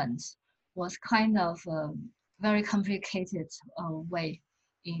management was kind of a very complicated way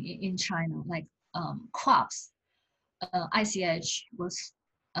in China. Like crafts, ICH was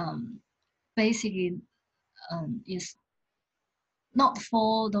basically is not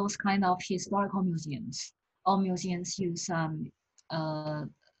for those kind of historical museums or museums use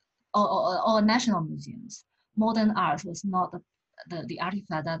or national museums. Modern art was not the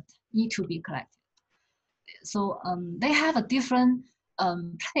artifact that need to be collected. So they have a different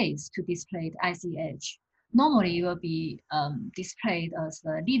place to display the ICH. normally will be displayed as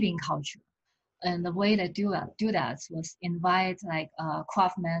a living culture. And the way they do that was invite like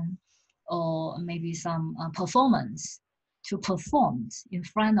craftsmen or maybe some performance to perform in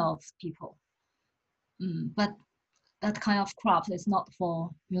front of people. But that kind of craft is not for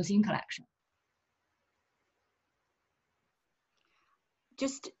museum collection.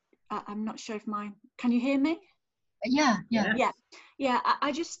 Just, I'm not sure if can you hear me? Yeah.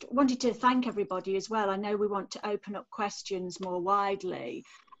 I just wanted to thank everybody as well. I know we want to open up questions more widely,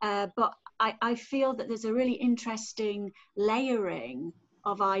 but I feel that there's a really interesting layering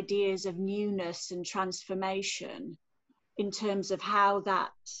of ideas of newness and transformation in terms of how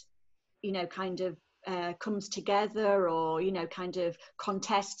that, kind of comes together, or kind of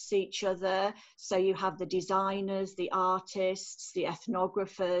contests each other. So you have the designers, the artists, the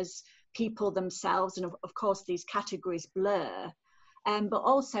ethnographers, people themselves, and of course these categories blur, but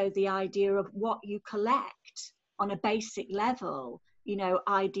also the idea of what you collect on a basic level,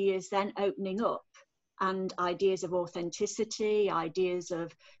 ideas then opening up, and ideas of authenticity, ideas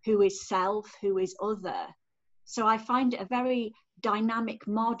of who is self, who is other. So I find it a very dynamic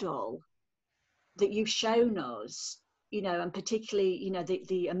model that you've shown us, and particularly,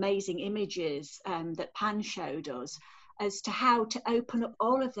 the amazing images that Pan showed us, as to how to open up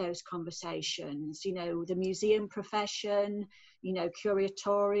all of those conversations, the museum profession,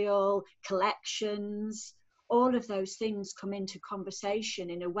 curatorial, collections, all of those things come into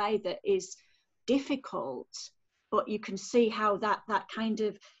conversation in a way that is difficult, but you can see how that kind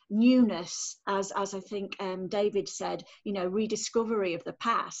of newness, as I think David said, rediscovery of the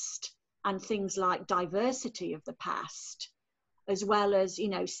past, and things like diversity of the past, as well as,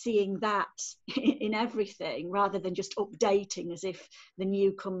 seeing that in everything rather than just updating as if the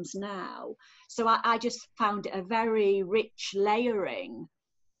new comes now. So I just found it a very rich layering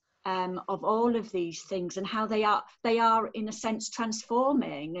of all of these things, and how they are in a sense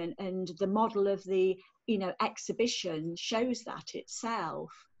transforming, and the model of the exhibition shows that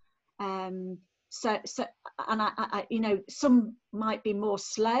itself. So and I some might be more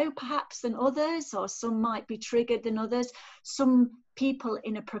slow perhaps than others, or some might be triggered than others. Some people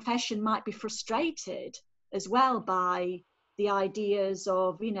in a profession might be frustrated as well by the ideas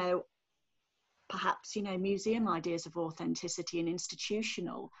of, perhaps, museum ideas of authenticity and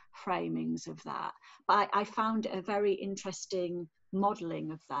institutional framings of that. But I found it a very interesting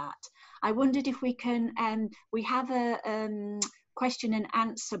modelling of that. I wondered if we can, we have a question and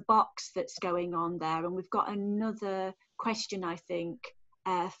answer box that's going on there, and we've got another question, I think,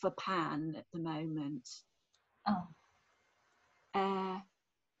 for Pan at the moment.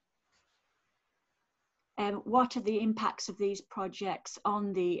 What are the impacts of these projects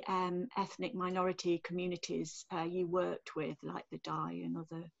on the ethnic minority communities you worked with, like the Dai and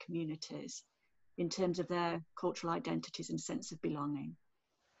other communities, in terms of their cultural identities and sense of belonging?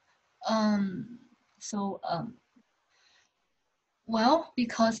 Well,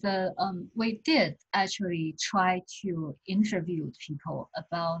 because we did actually try to interview people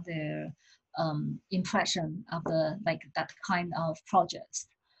about their impression of that kind of projects.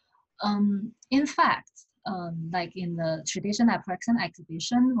 In fact, like in the traditional Praxan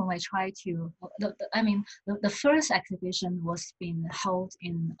exhibition, when we try to, the first exhibition was being held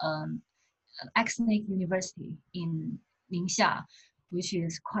in ethnic university in Ningxia, which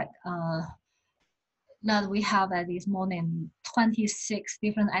is quite that we have at least more than 26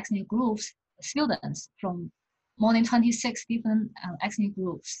 different ethnic groups, students from more than 26 different ethnic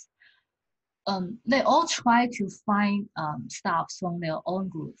groups. They all try to find staff from their own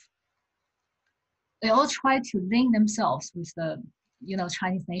group. They all try to link themselves with the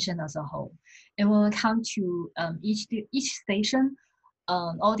Chinese nation as a whole. And when we come to each station,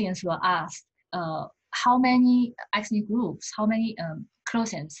 audience will ask how many ethnic groups, how many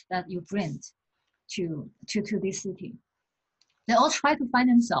clothings that you bring to this city. They all try to find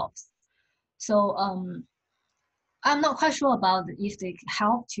themselves. So I'm not quite sure about if they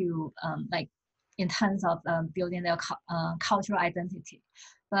help to in terms of building their cultural identity,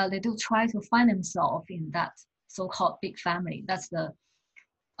 but they do try to find themselves in that so-called big family. That's the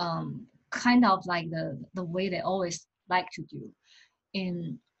kind of like the way they always like to do.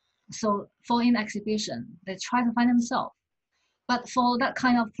 So for an exhibition, they try to find themselves. But for that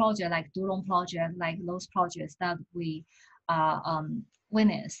kind of project, like Dulong project, like those projects that we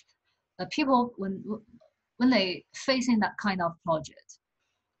witnessed, the people when they facing that kind of project,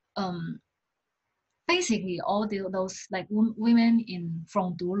 basically all those like women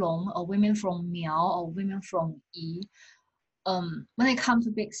from Dulong, or women from Miao, or women from Yi, when they come to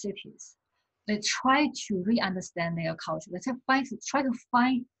big cities, they try to re-understand their culture. They try to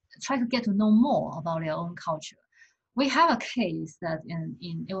find try to get to know more about their own culture. We have a case that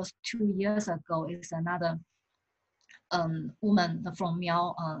it was 2 years ago. It's another woman from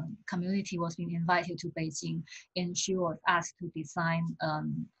Miao community was being invited to Beijing, and she was asked to design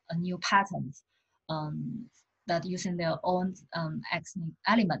a new pattern that using their own ethnic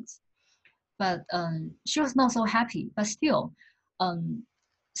elements. But she was not so happy. But still,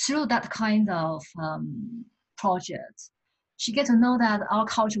 through that kind of project, she get to know that our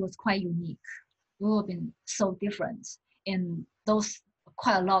culture was quite unique. We were being so different, and those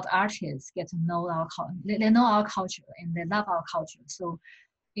quite a lot of artists get to know our culture. They know our culture and they love our culture. So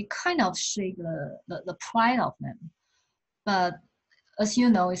it kind of shake the pride of them. But as you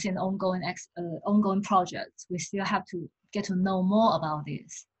know, it's an ongoing project. We still have to get to know more about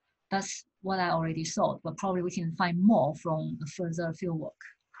this. That's what I already thought, but probably we can find more from further fieldwork.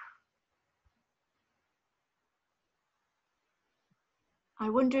 I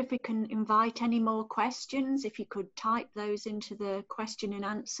wonder if we can invite any more questions, if you could type those into the question and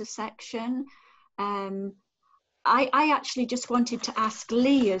answer section. I actually just wanted to ask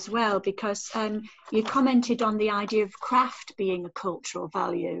Lee as well, because you commented on the idea of craft being a cultural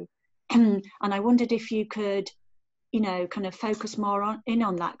value. And I wondered if you could, kind of focus more on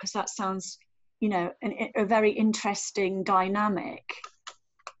that, because that sounds, a very interesting dynamic.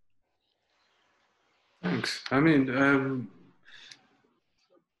 Thanks. I mean,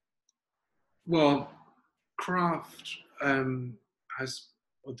 well, craft has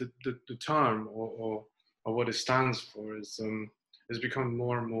the term or what it stands for is has become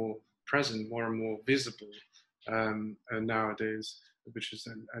more and more present, more and more visible nowadays, which is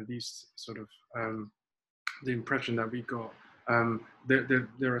at least sort of the impression that we got.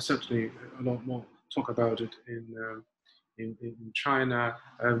 There are certainly a lot more talk about it in China,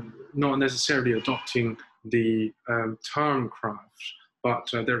 not necessarily adopting the term craft, but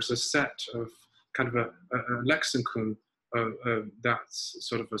there's a set of kind of a lexicon that's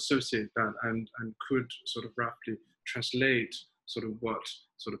sort of associated that and could sort of roughly translate sort of what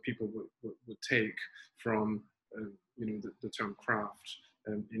sort of people would take from the term craft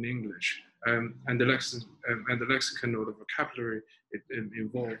in English, and the lexicon or the vocabulary it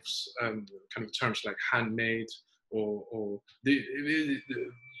involves kind of terms like handmade or the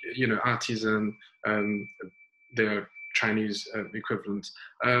artisan, their Chinese equivalent,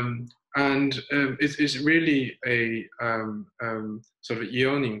 and it's really a sort of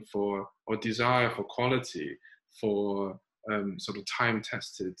yearning for or desire for quality, for sort of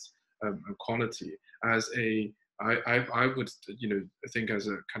time-tested quality as I would think as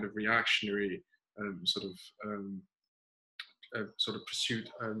a kind of reactionary sort of pursuit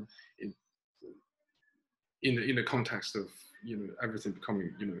in the context of everything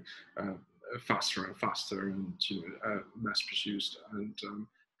becoming faster and faster and mass produced and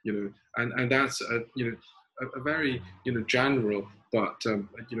and that's a very general but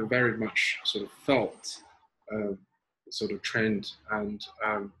very much sort of felt sort of trend and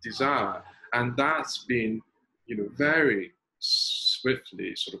desire, and that's been very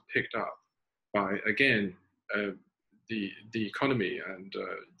swiftly sort of picked up by again the economy and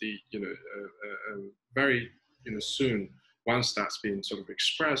very soon, once that's been sort of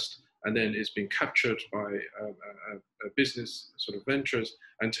expressed and then it's been captured by business sort of ventures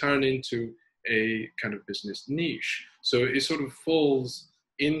and turned into a kind of business niche. So it sort of falls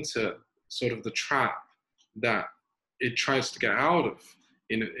into sort of the trap that it tries to get out of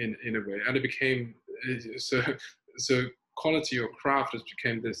in a way, and it became so quality or craft has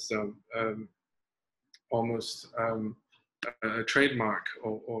become this almost a trademark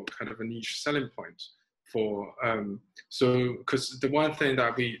or kind of a niche selling point for so because the one thing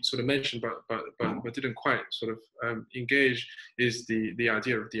that we sort of mentioned but didn't quite sort of engage is the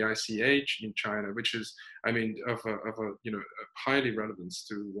idea of the ICH in China, which is I mean of a highly relevance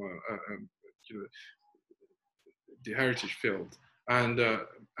to the heritage field, and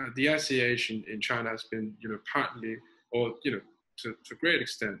the ICH in China has been partly or to a great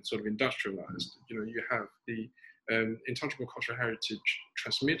extent sort of industrialized. You have the intangible cultural heritage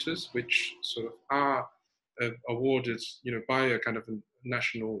transmitters, which sort of are awarded by a kind of a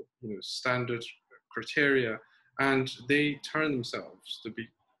national standard criteria, and they turn themselves to be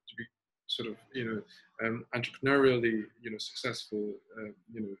sort of entrepreneurially successful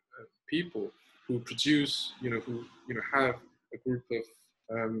people who produce who have a group of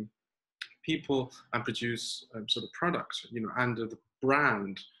people and produce sort of products under the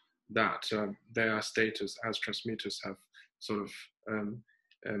brand that their status as transmitters have sort of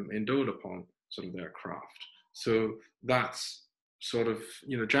endowed upon sort of their craft. So that's sort of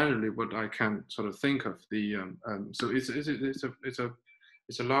generally what I can sort of think of the so it's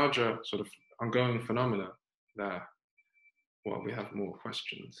it's a larger sort of ongoing phenomena there. Well, we have more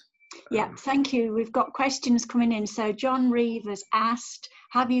questions. Yeah, thank you. We've got questions coming in. So John Reeve has asked,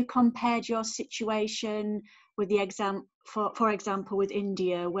 have you compared your situation with the for example, with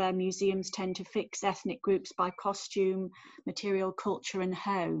India, where museums tend to fix ethnic groups by costume, material, culture, and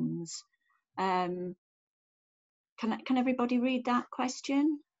homes? Can everybody read that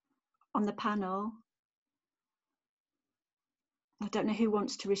question on the panel? I don't know who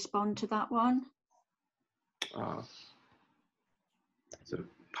wants to respond to that one. So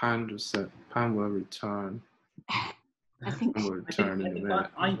Pan just said, Pan will return. I think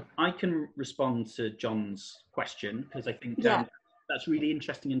I can respond to John's question, because I think that's really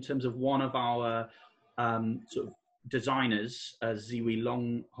interesting in terms of one of our sort of designers, Ziwi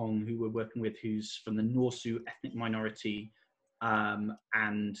Longhong, who we're working with, who's from the Norsu ethnic minority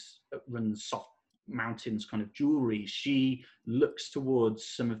and runs Soft Mountains kind of jewelry. She looks towards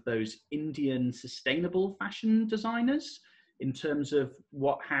some of those Indian sustainable fashion designers in terms of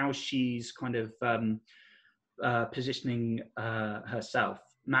how she's kind of positioning herself.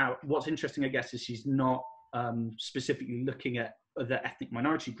 Now, what's interesting, I guess, is she's not specifically looking at other ethnic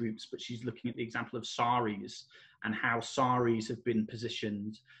minority groups, but she's looking at the example of saris and how saris have been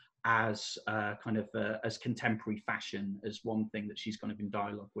positioned as as contemporary fashion, as one thing that she's kind of in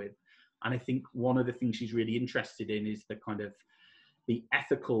dialogue with. And I think one of the things she's really interested in is the kind of the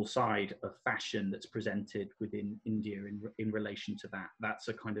ethical side of fashion that's presented within India in relation to that. That's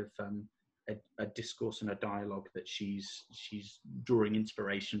a kind of a discourse and a dialogue that she's drawing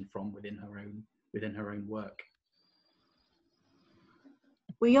inspiration from within her own work.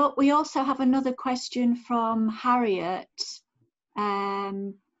 We also have another question from Harriet.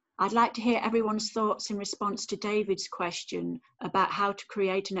 I'd like to hear everyone's thoughts in response to David's question about how to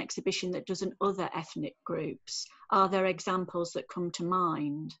create an exhibition that doesn't other ethnic groups. Are there examples that come to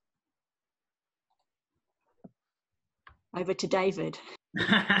mind? Over to David.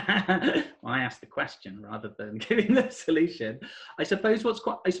 I asked the question rather than giving the solution. I suppose what's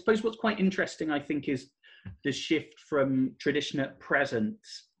quite interesting, I think, is the shift from tradition at present,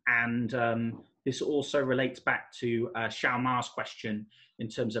 and this also relates back to Xiao Ma's question in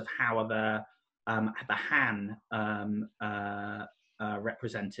terms of how are the Han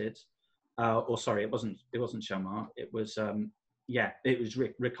represented. Or sorry, it wasn't Xiao Ma. It was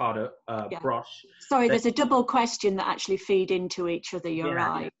Ricardo Brosch. Sorry, there's a double question that actually feed into each other. You're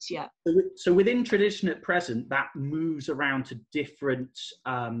right. Yeah. So within tradition at present, that moves around to different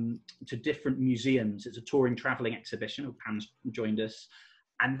museums. It's a touring traveling exhibition. Pan's joined us,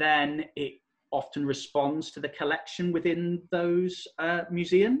 and then it often responds to the collection within those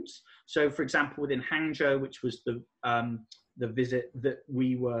museums. So, for example, within Hangzhou, which was the visit that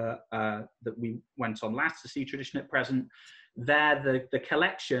we went on last to see tradition at present, there the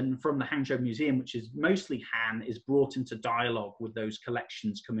collection from the Hangzhou Museum, which is mostly Han, is brought into dialogue with those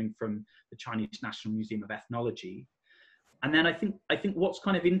collections coming from the Chinese National Museum of Ethnology. And then I think what's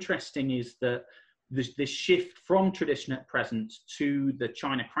kind of interesting is that this shift from tradition at present to the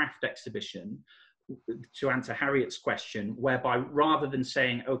China Craft exhibition, to answer Harriet's question, whereby rather than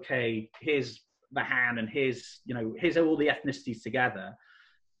saying, okay, here's the Han and here's all the ethnicities together,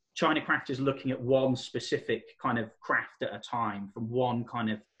 China Craft is looking at one specific kind of craft at a time from one kind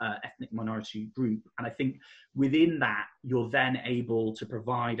of ethnic minority group. And I think within that, you're then able to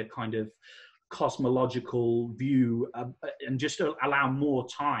provide a kind of cosmological view and just to allow more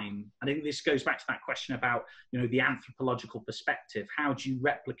time. And I think this goes back to that question about, the anthropological perspective. How do you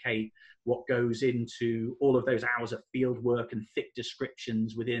replicate what goes into all of those hours of field work and thick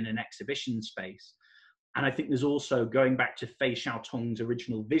descriptions within an exhibition space? And I think there's also, going back to Fei Xiaotong's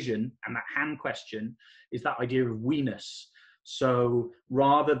original vision and that Han question, is that idea of we-ness. So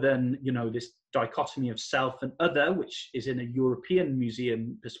rather than, this dichotomy of self and other, which is in a European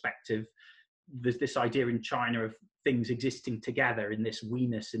museum perspective, there's this idea in China of things existing together in this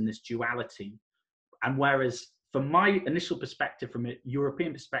we-ness, in this duality. And whereas from my initial perspective, from a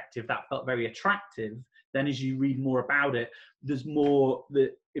European perspective, that felt very attractive, then as you read more about it,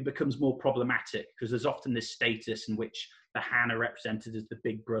 it becomes more problematic, because there's often this status in which the Han are represented as the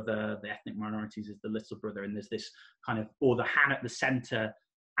big brother, the ethnic minorities as the little brother, and there's this kind of, or the Han at the center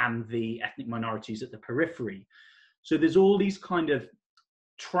and the ethnic minorities at the periphery. So there's all these kind of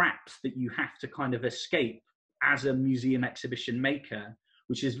traps that you have to kind of escape as a museum exhibition maker,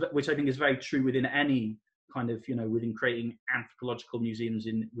 which I think is very true within any kind of, within creating anthropological museums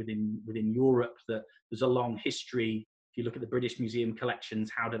within Europe, that there's a long history. If you look at the British Museum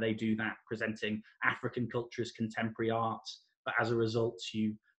collections, how do they do that? Presenting African culture as contemporary art, but as a result,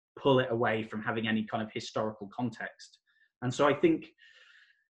 you pull it away from having any kind of historical context. And so I think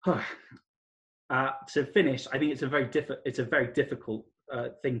To finish, I think it's a very difficult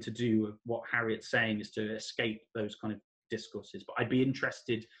thing to do. What Harriet's saying is to escape those kind of discourses. But I'd be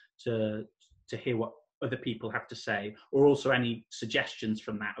interested to hear what other people have to say, or also any suggestions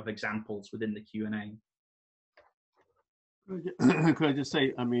from that of examples within the Q&A. Could I just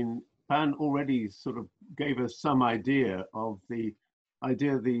say, I mean, Pan already sort of gave us some idea of the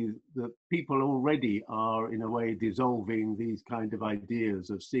idea that people already are in a way dissolving these kind of ideas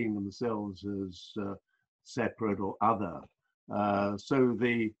of seeing themselves as separate or other. So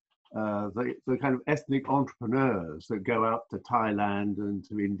the kind of ethnic entrepreneurs that go out to Thailand and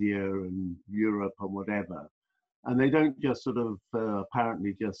to India and Europe and whatever, and they don't just sort of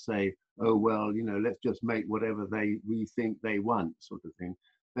apparently just say, oh, well, you know, let's just make whatever we think they want, sort of thing.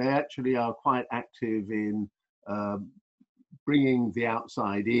 They actually are quite active in bringing the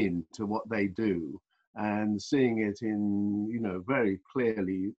outside in to what they do and seeing it in, you know, very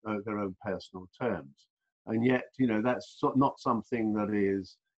clearly their own personal terms. And yet, you know, that's not something that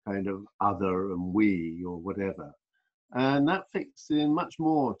is kind of other and we or whatever. And that fits in much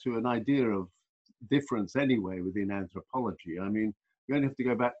more to an idea of difference anyway within anthropology. I mean, you only have to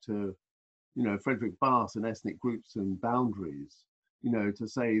go back to, you know, Frederick Bass and ethnic groups and boundaries, you know, to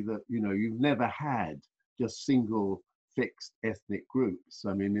say that, you know, you've never had just single fixed ethnic groups.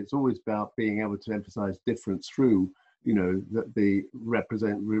 I mean, it's always about being able to emphasize difference through, you know, that the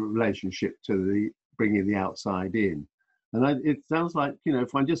relationship to the bringing the outside in. And it sounds like, you know,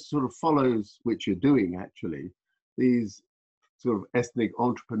 if one just sort of follows, which you're doing actually, these sort of ethnic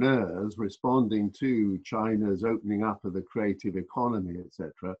entrepreneurs responding to China's opening up of the creative economy,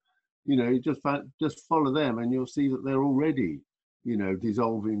 etc., you know, you just follow them and you'll see that they're already, you know,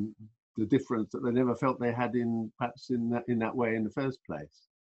 dissolving the difference that they never felt they had perhaps in that way in the first place.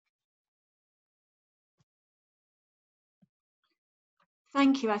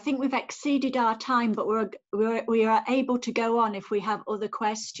 Thank you. I think we've exceeded our time, but we are able to go on if we have other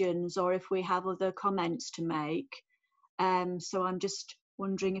questions or if we have other comments to make. So I'm just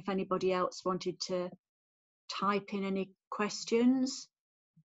wondering if anybody else wanted to type in any questions,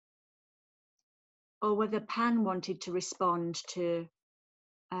 or whether Pan wanted to respond to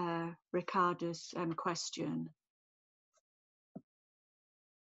Ricardo's question.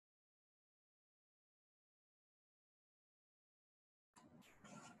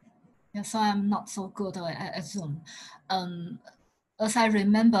 Yeah, so I'm not so good at Zoom. As I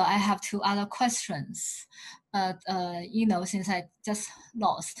remember, I have two other questions, but you know, since I just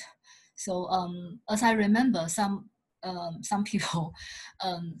lost. So as I remember, some people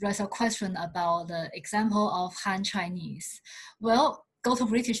raise a question about the example of Han Chinese. Well, go to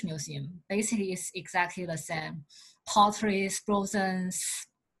British Museum. Basically, it's exactly the same. Potteries, bronzes,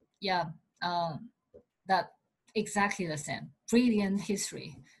 yeah, that exactly the same. Brilliant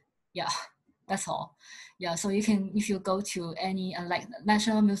history. Yeah, that's all. Yeah, so you can, if you go to any like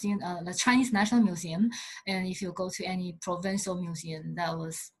National Museum, the Chinese National Museum, and if you go to any provincial museum, that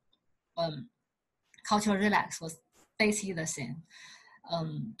was cultural relax was basically the same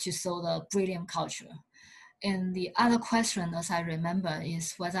to show the brilliant culture. And the other question, as I remember,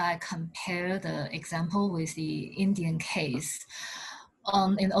 is whether I compare the example with the Indian case,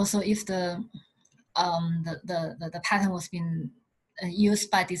 and also if the pattern was being used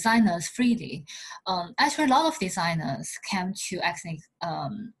by designers freely. Actually, a lot of designers came to ethnic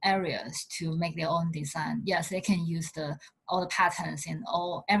areas to make their own design. Yes, they can use all the patterns and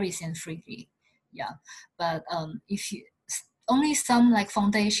everything freely. Yeah, but if you only some like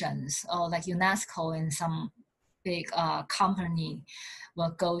foundations or like UNESCO and some big company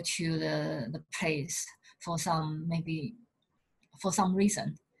will go to the place for some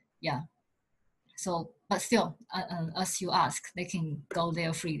reason. Yeah. So, but still, as you ask, they can go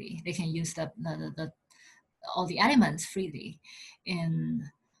there freely. They can use all the elements freely. And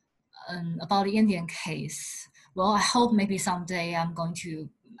about the Indian case, well, I hope maybe someday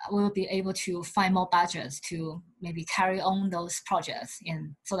we'll be able to find more budgets to maybe carry on those projects,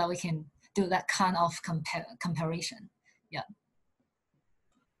 and so that we can do that kind of comparison. Yeah.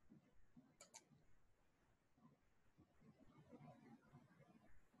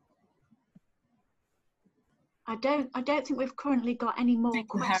 I don't think we've currently got any more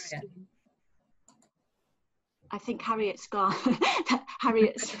questions. I think Harriet's gone.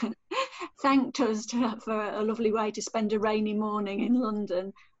 Harriet's thanked us for a lovely way to spend a rainy morning in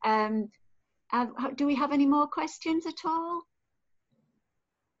London. Do we have any more questions at all?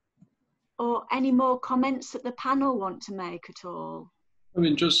 Or any more comments that the panel want to make at all? I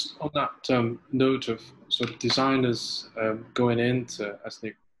mean, just on that note of sort of designers going into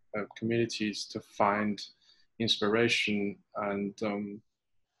ethnic communities to find inspiration and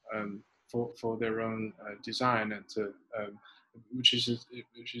for their own design, and to, which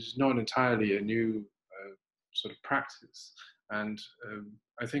is not entirely a new sort of practice. And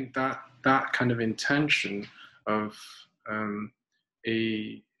I think that kind of intention of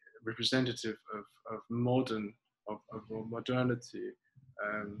a representative of modernity,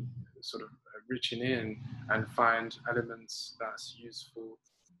 sort of reaching in and find elements that's useful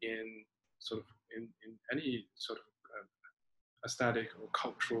in sort of in any sort of aesthetic or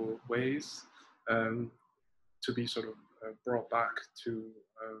cultural ways, to be sort of brought back to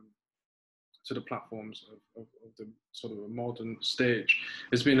the platforms of the sort of a modern stage.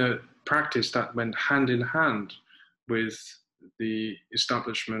 It's been a practice that went hand in hand with the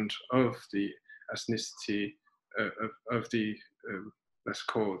establishment of the ethnicity of the let's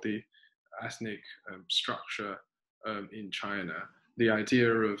call it the ethnic structure in China. The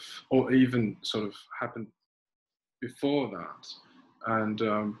idea of, or even sort of happened before that, and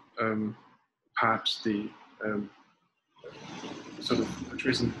perhaps the sort of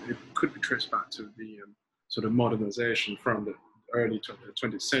it could be traced back to the sort of modernization from the early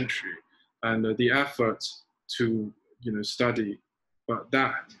 20th century, and the effort to study, but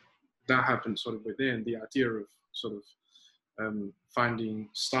that happened sort of within the idea of sort of finding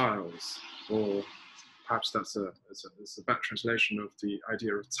styles, or perhaps that's a bad translation of the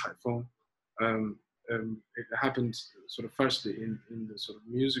idea of caifeng. It happened sort of firstly in the sort of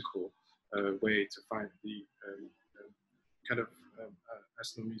musical way, to find the kind of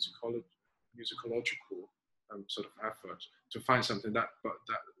musicological sort of effort to find something that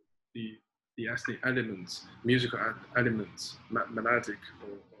the ethnic elements, musical elements, melodic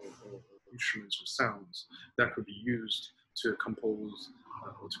or instruments or sounds that could be used to compose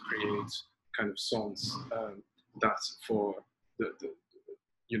or to create kind of songs that for the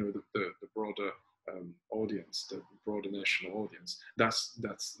broader audience, the broader national audience. That's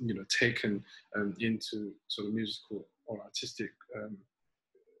taken into sort of musical or artistic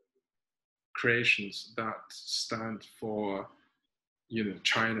creations that stand for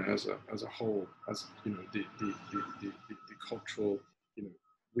China as a whole, as the cultural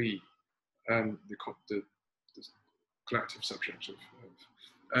we, the collective subject of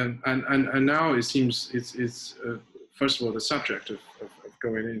and now it seems it's first of all, the subject of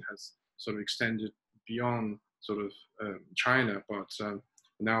going in has sort of extended beyond sort of China, but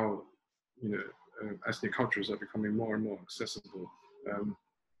now ethnic cultures are becoming more and more accessible to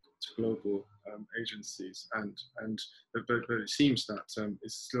global agencies, but it seems that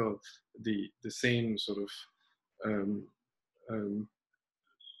it's still the same sort of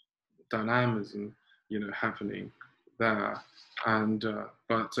dynamism happening there, and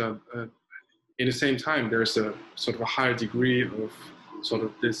but in the same time there's a sort of a higher degree of sort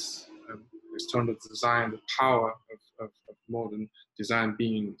of this external design, the power of modern design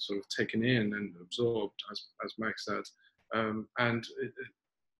being sort of taken in and absorbed, as Mike said, and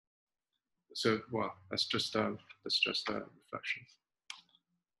so well, that's just a reflection.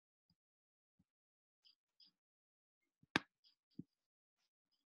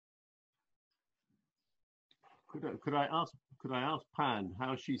 Could I ask Pan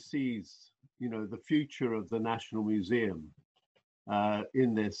how she sees the future of the National Museum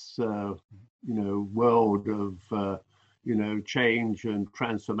in this world of change and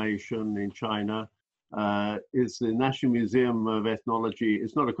transformation in China? Is the National Museum of Ethnology,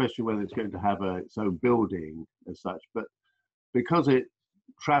 it's not a question whether it's going to have its own building as such, but because it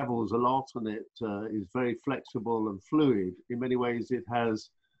travels a lot and it is very flexible and fluid, in many ways it has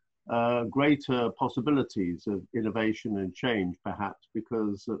greater possibilities of innovation and change, perhaps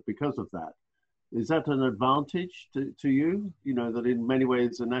because of that. Is that an advantage to you? That in many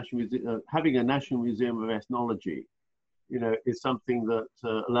ways the National Museum, having a National Museum of Ethnology, is something that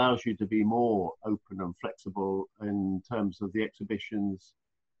allows you to be more open and flexible in terms of the exhibitions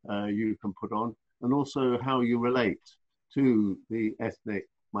you can put on, and also how you relate to the ethnic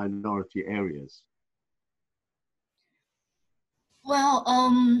minority areas. Well,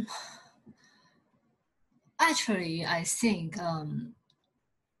 actually, I think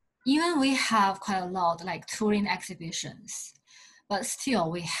even we have quite a lot like touring exhibitions, but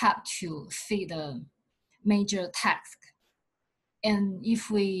still we have to feed the major task. And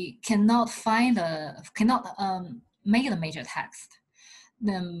if we cannot make the major text,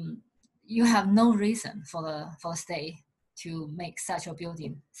 then you have no reason for the state to make such a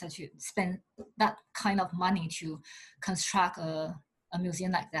building, to spend that kind of money to construct a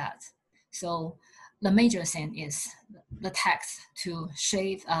museum like that. So the major thing is the text to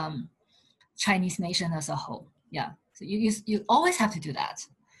shape Chinese nation as a whole. Yeah, so you always have to do that.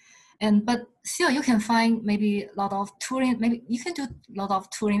 But still, you can find maybe a lot of touring. Maybe you can do a lot of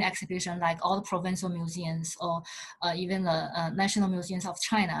touring exhibition, like all the provincial museums, or even the national museums of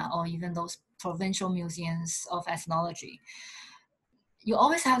China, or even those provincial museums of ethnology. You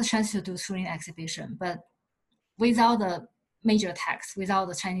always have the chance to do touring exhibition, but without the major text, without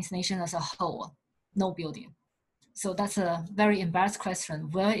the Chinese nation as a whole, no building. So that's a very embarrassed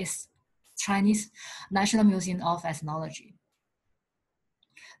question. Where is Chinese National Museum of Ethnology?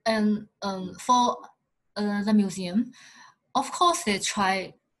 And for the museum, of course, they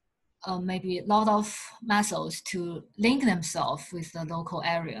try maybe a lot of methods to link themselves with the local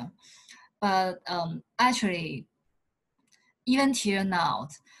area. But actually, even till now,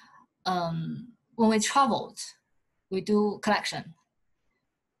 when we traveled, we do collection,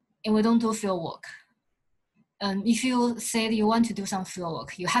 and we don't do field work. If you say that you want to do some field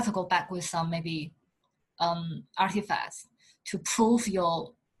work, you have to go back with some maybe artifacts to prove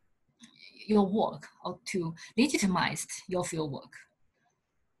your work, or to legitimize your field work.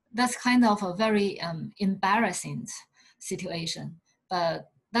 That's kind of a very embarrassing situation, but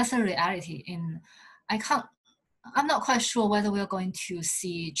that's a reality. And I'm not quite sure whether we're going to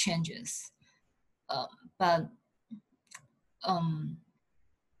see changes, but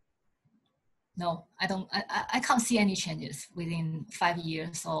no, I can't see any changes within 5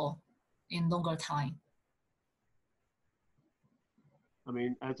 years or in longer time. I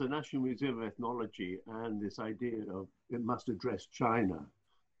mean, as a National Museum of Ethnology and this idea of it must address China,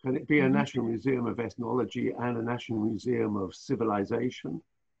 can it be a National Museum of Ethnology and a National Museum of Civilization?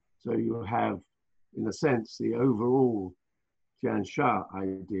 So you have, in a sense, the overall Tiansha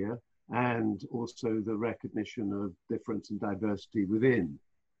idea and also the recognition of difference and diversity within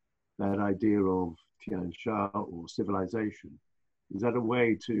that idea of Tiansha or civilization. Is that a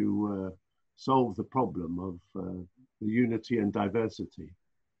way to solve the problem of the unity and diversity?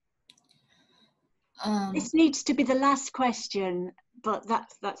 This needs to be the last question, but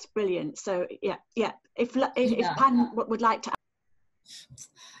that's brilliant. So yeah. If Pan would like to.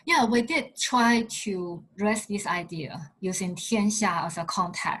 Yeah, we did try to raise this idea using Tianxia as a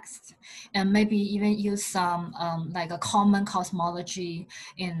context, and maybe even use some like a common cosmology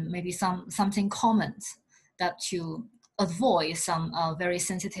and maybe something common that to avoid some very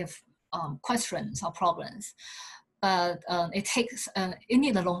sensitive questions or problems. But it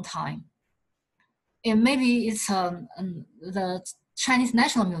needs a long time. And maybe it's the Chinese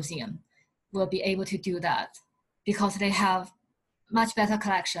National Museum will be able to do that because they have much better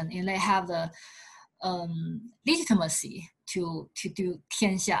collection and they have the legitimacy to do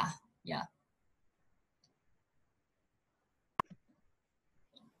Tianxia. Yeah.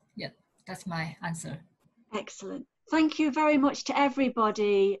 Yeah, that's my answer. Excellent. Thank you very much to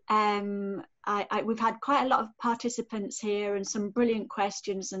everybody. We've had quite a lot of participants here and some brilliant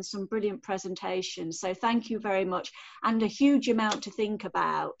questions and some brilliant presentations. So thank you very much, and a huge amount to think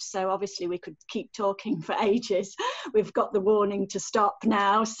about. So obviously we could keep talking for ages. We've got the warning to stop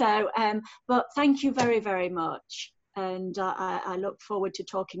now. So, but thank you very, very much. And I look forward to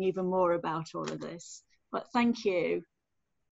talking even more about all of this. But thank you.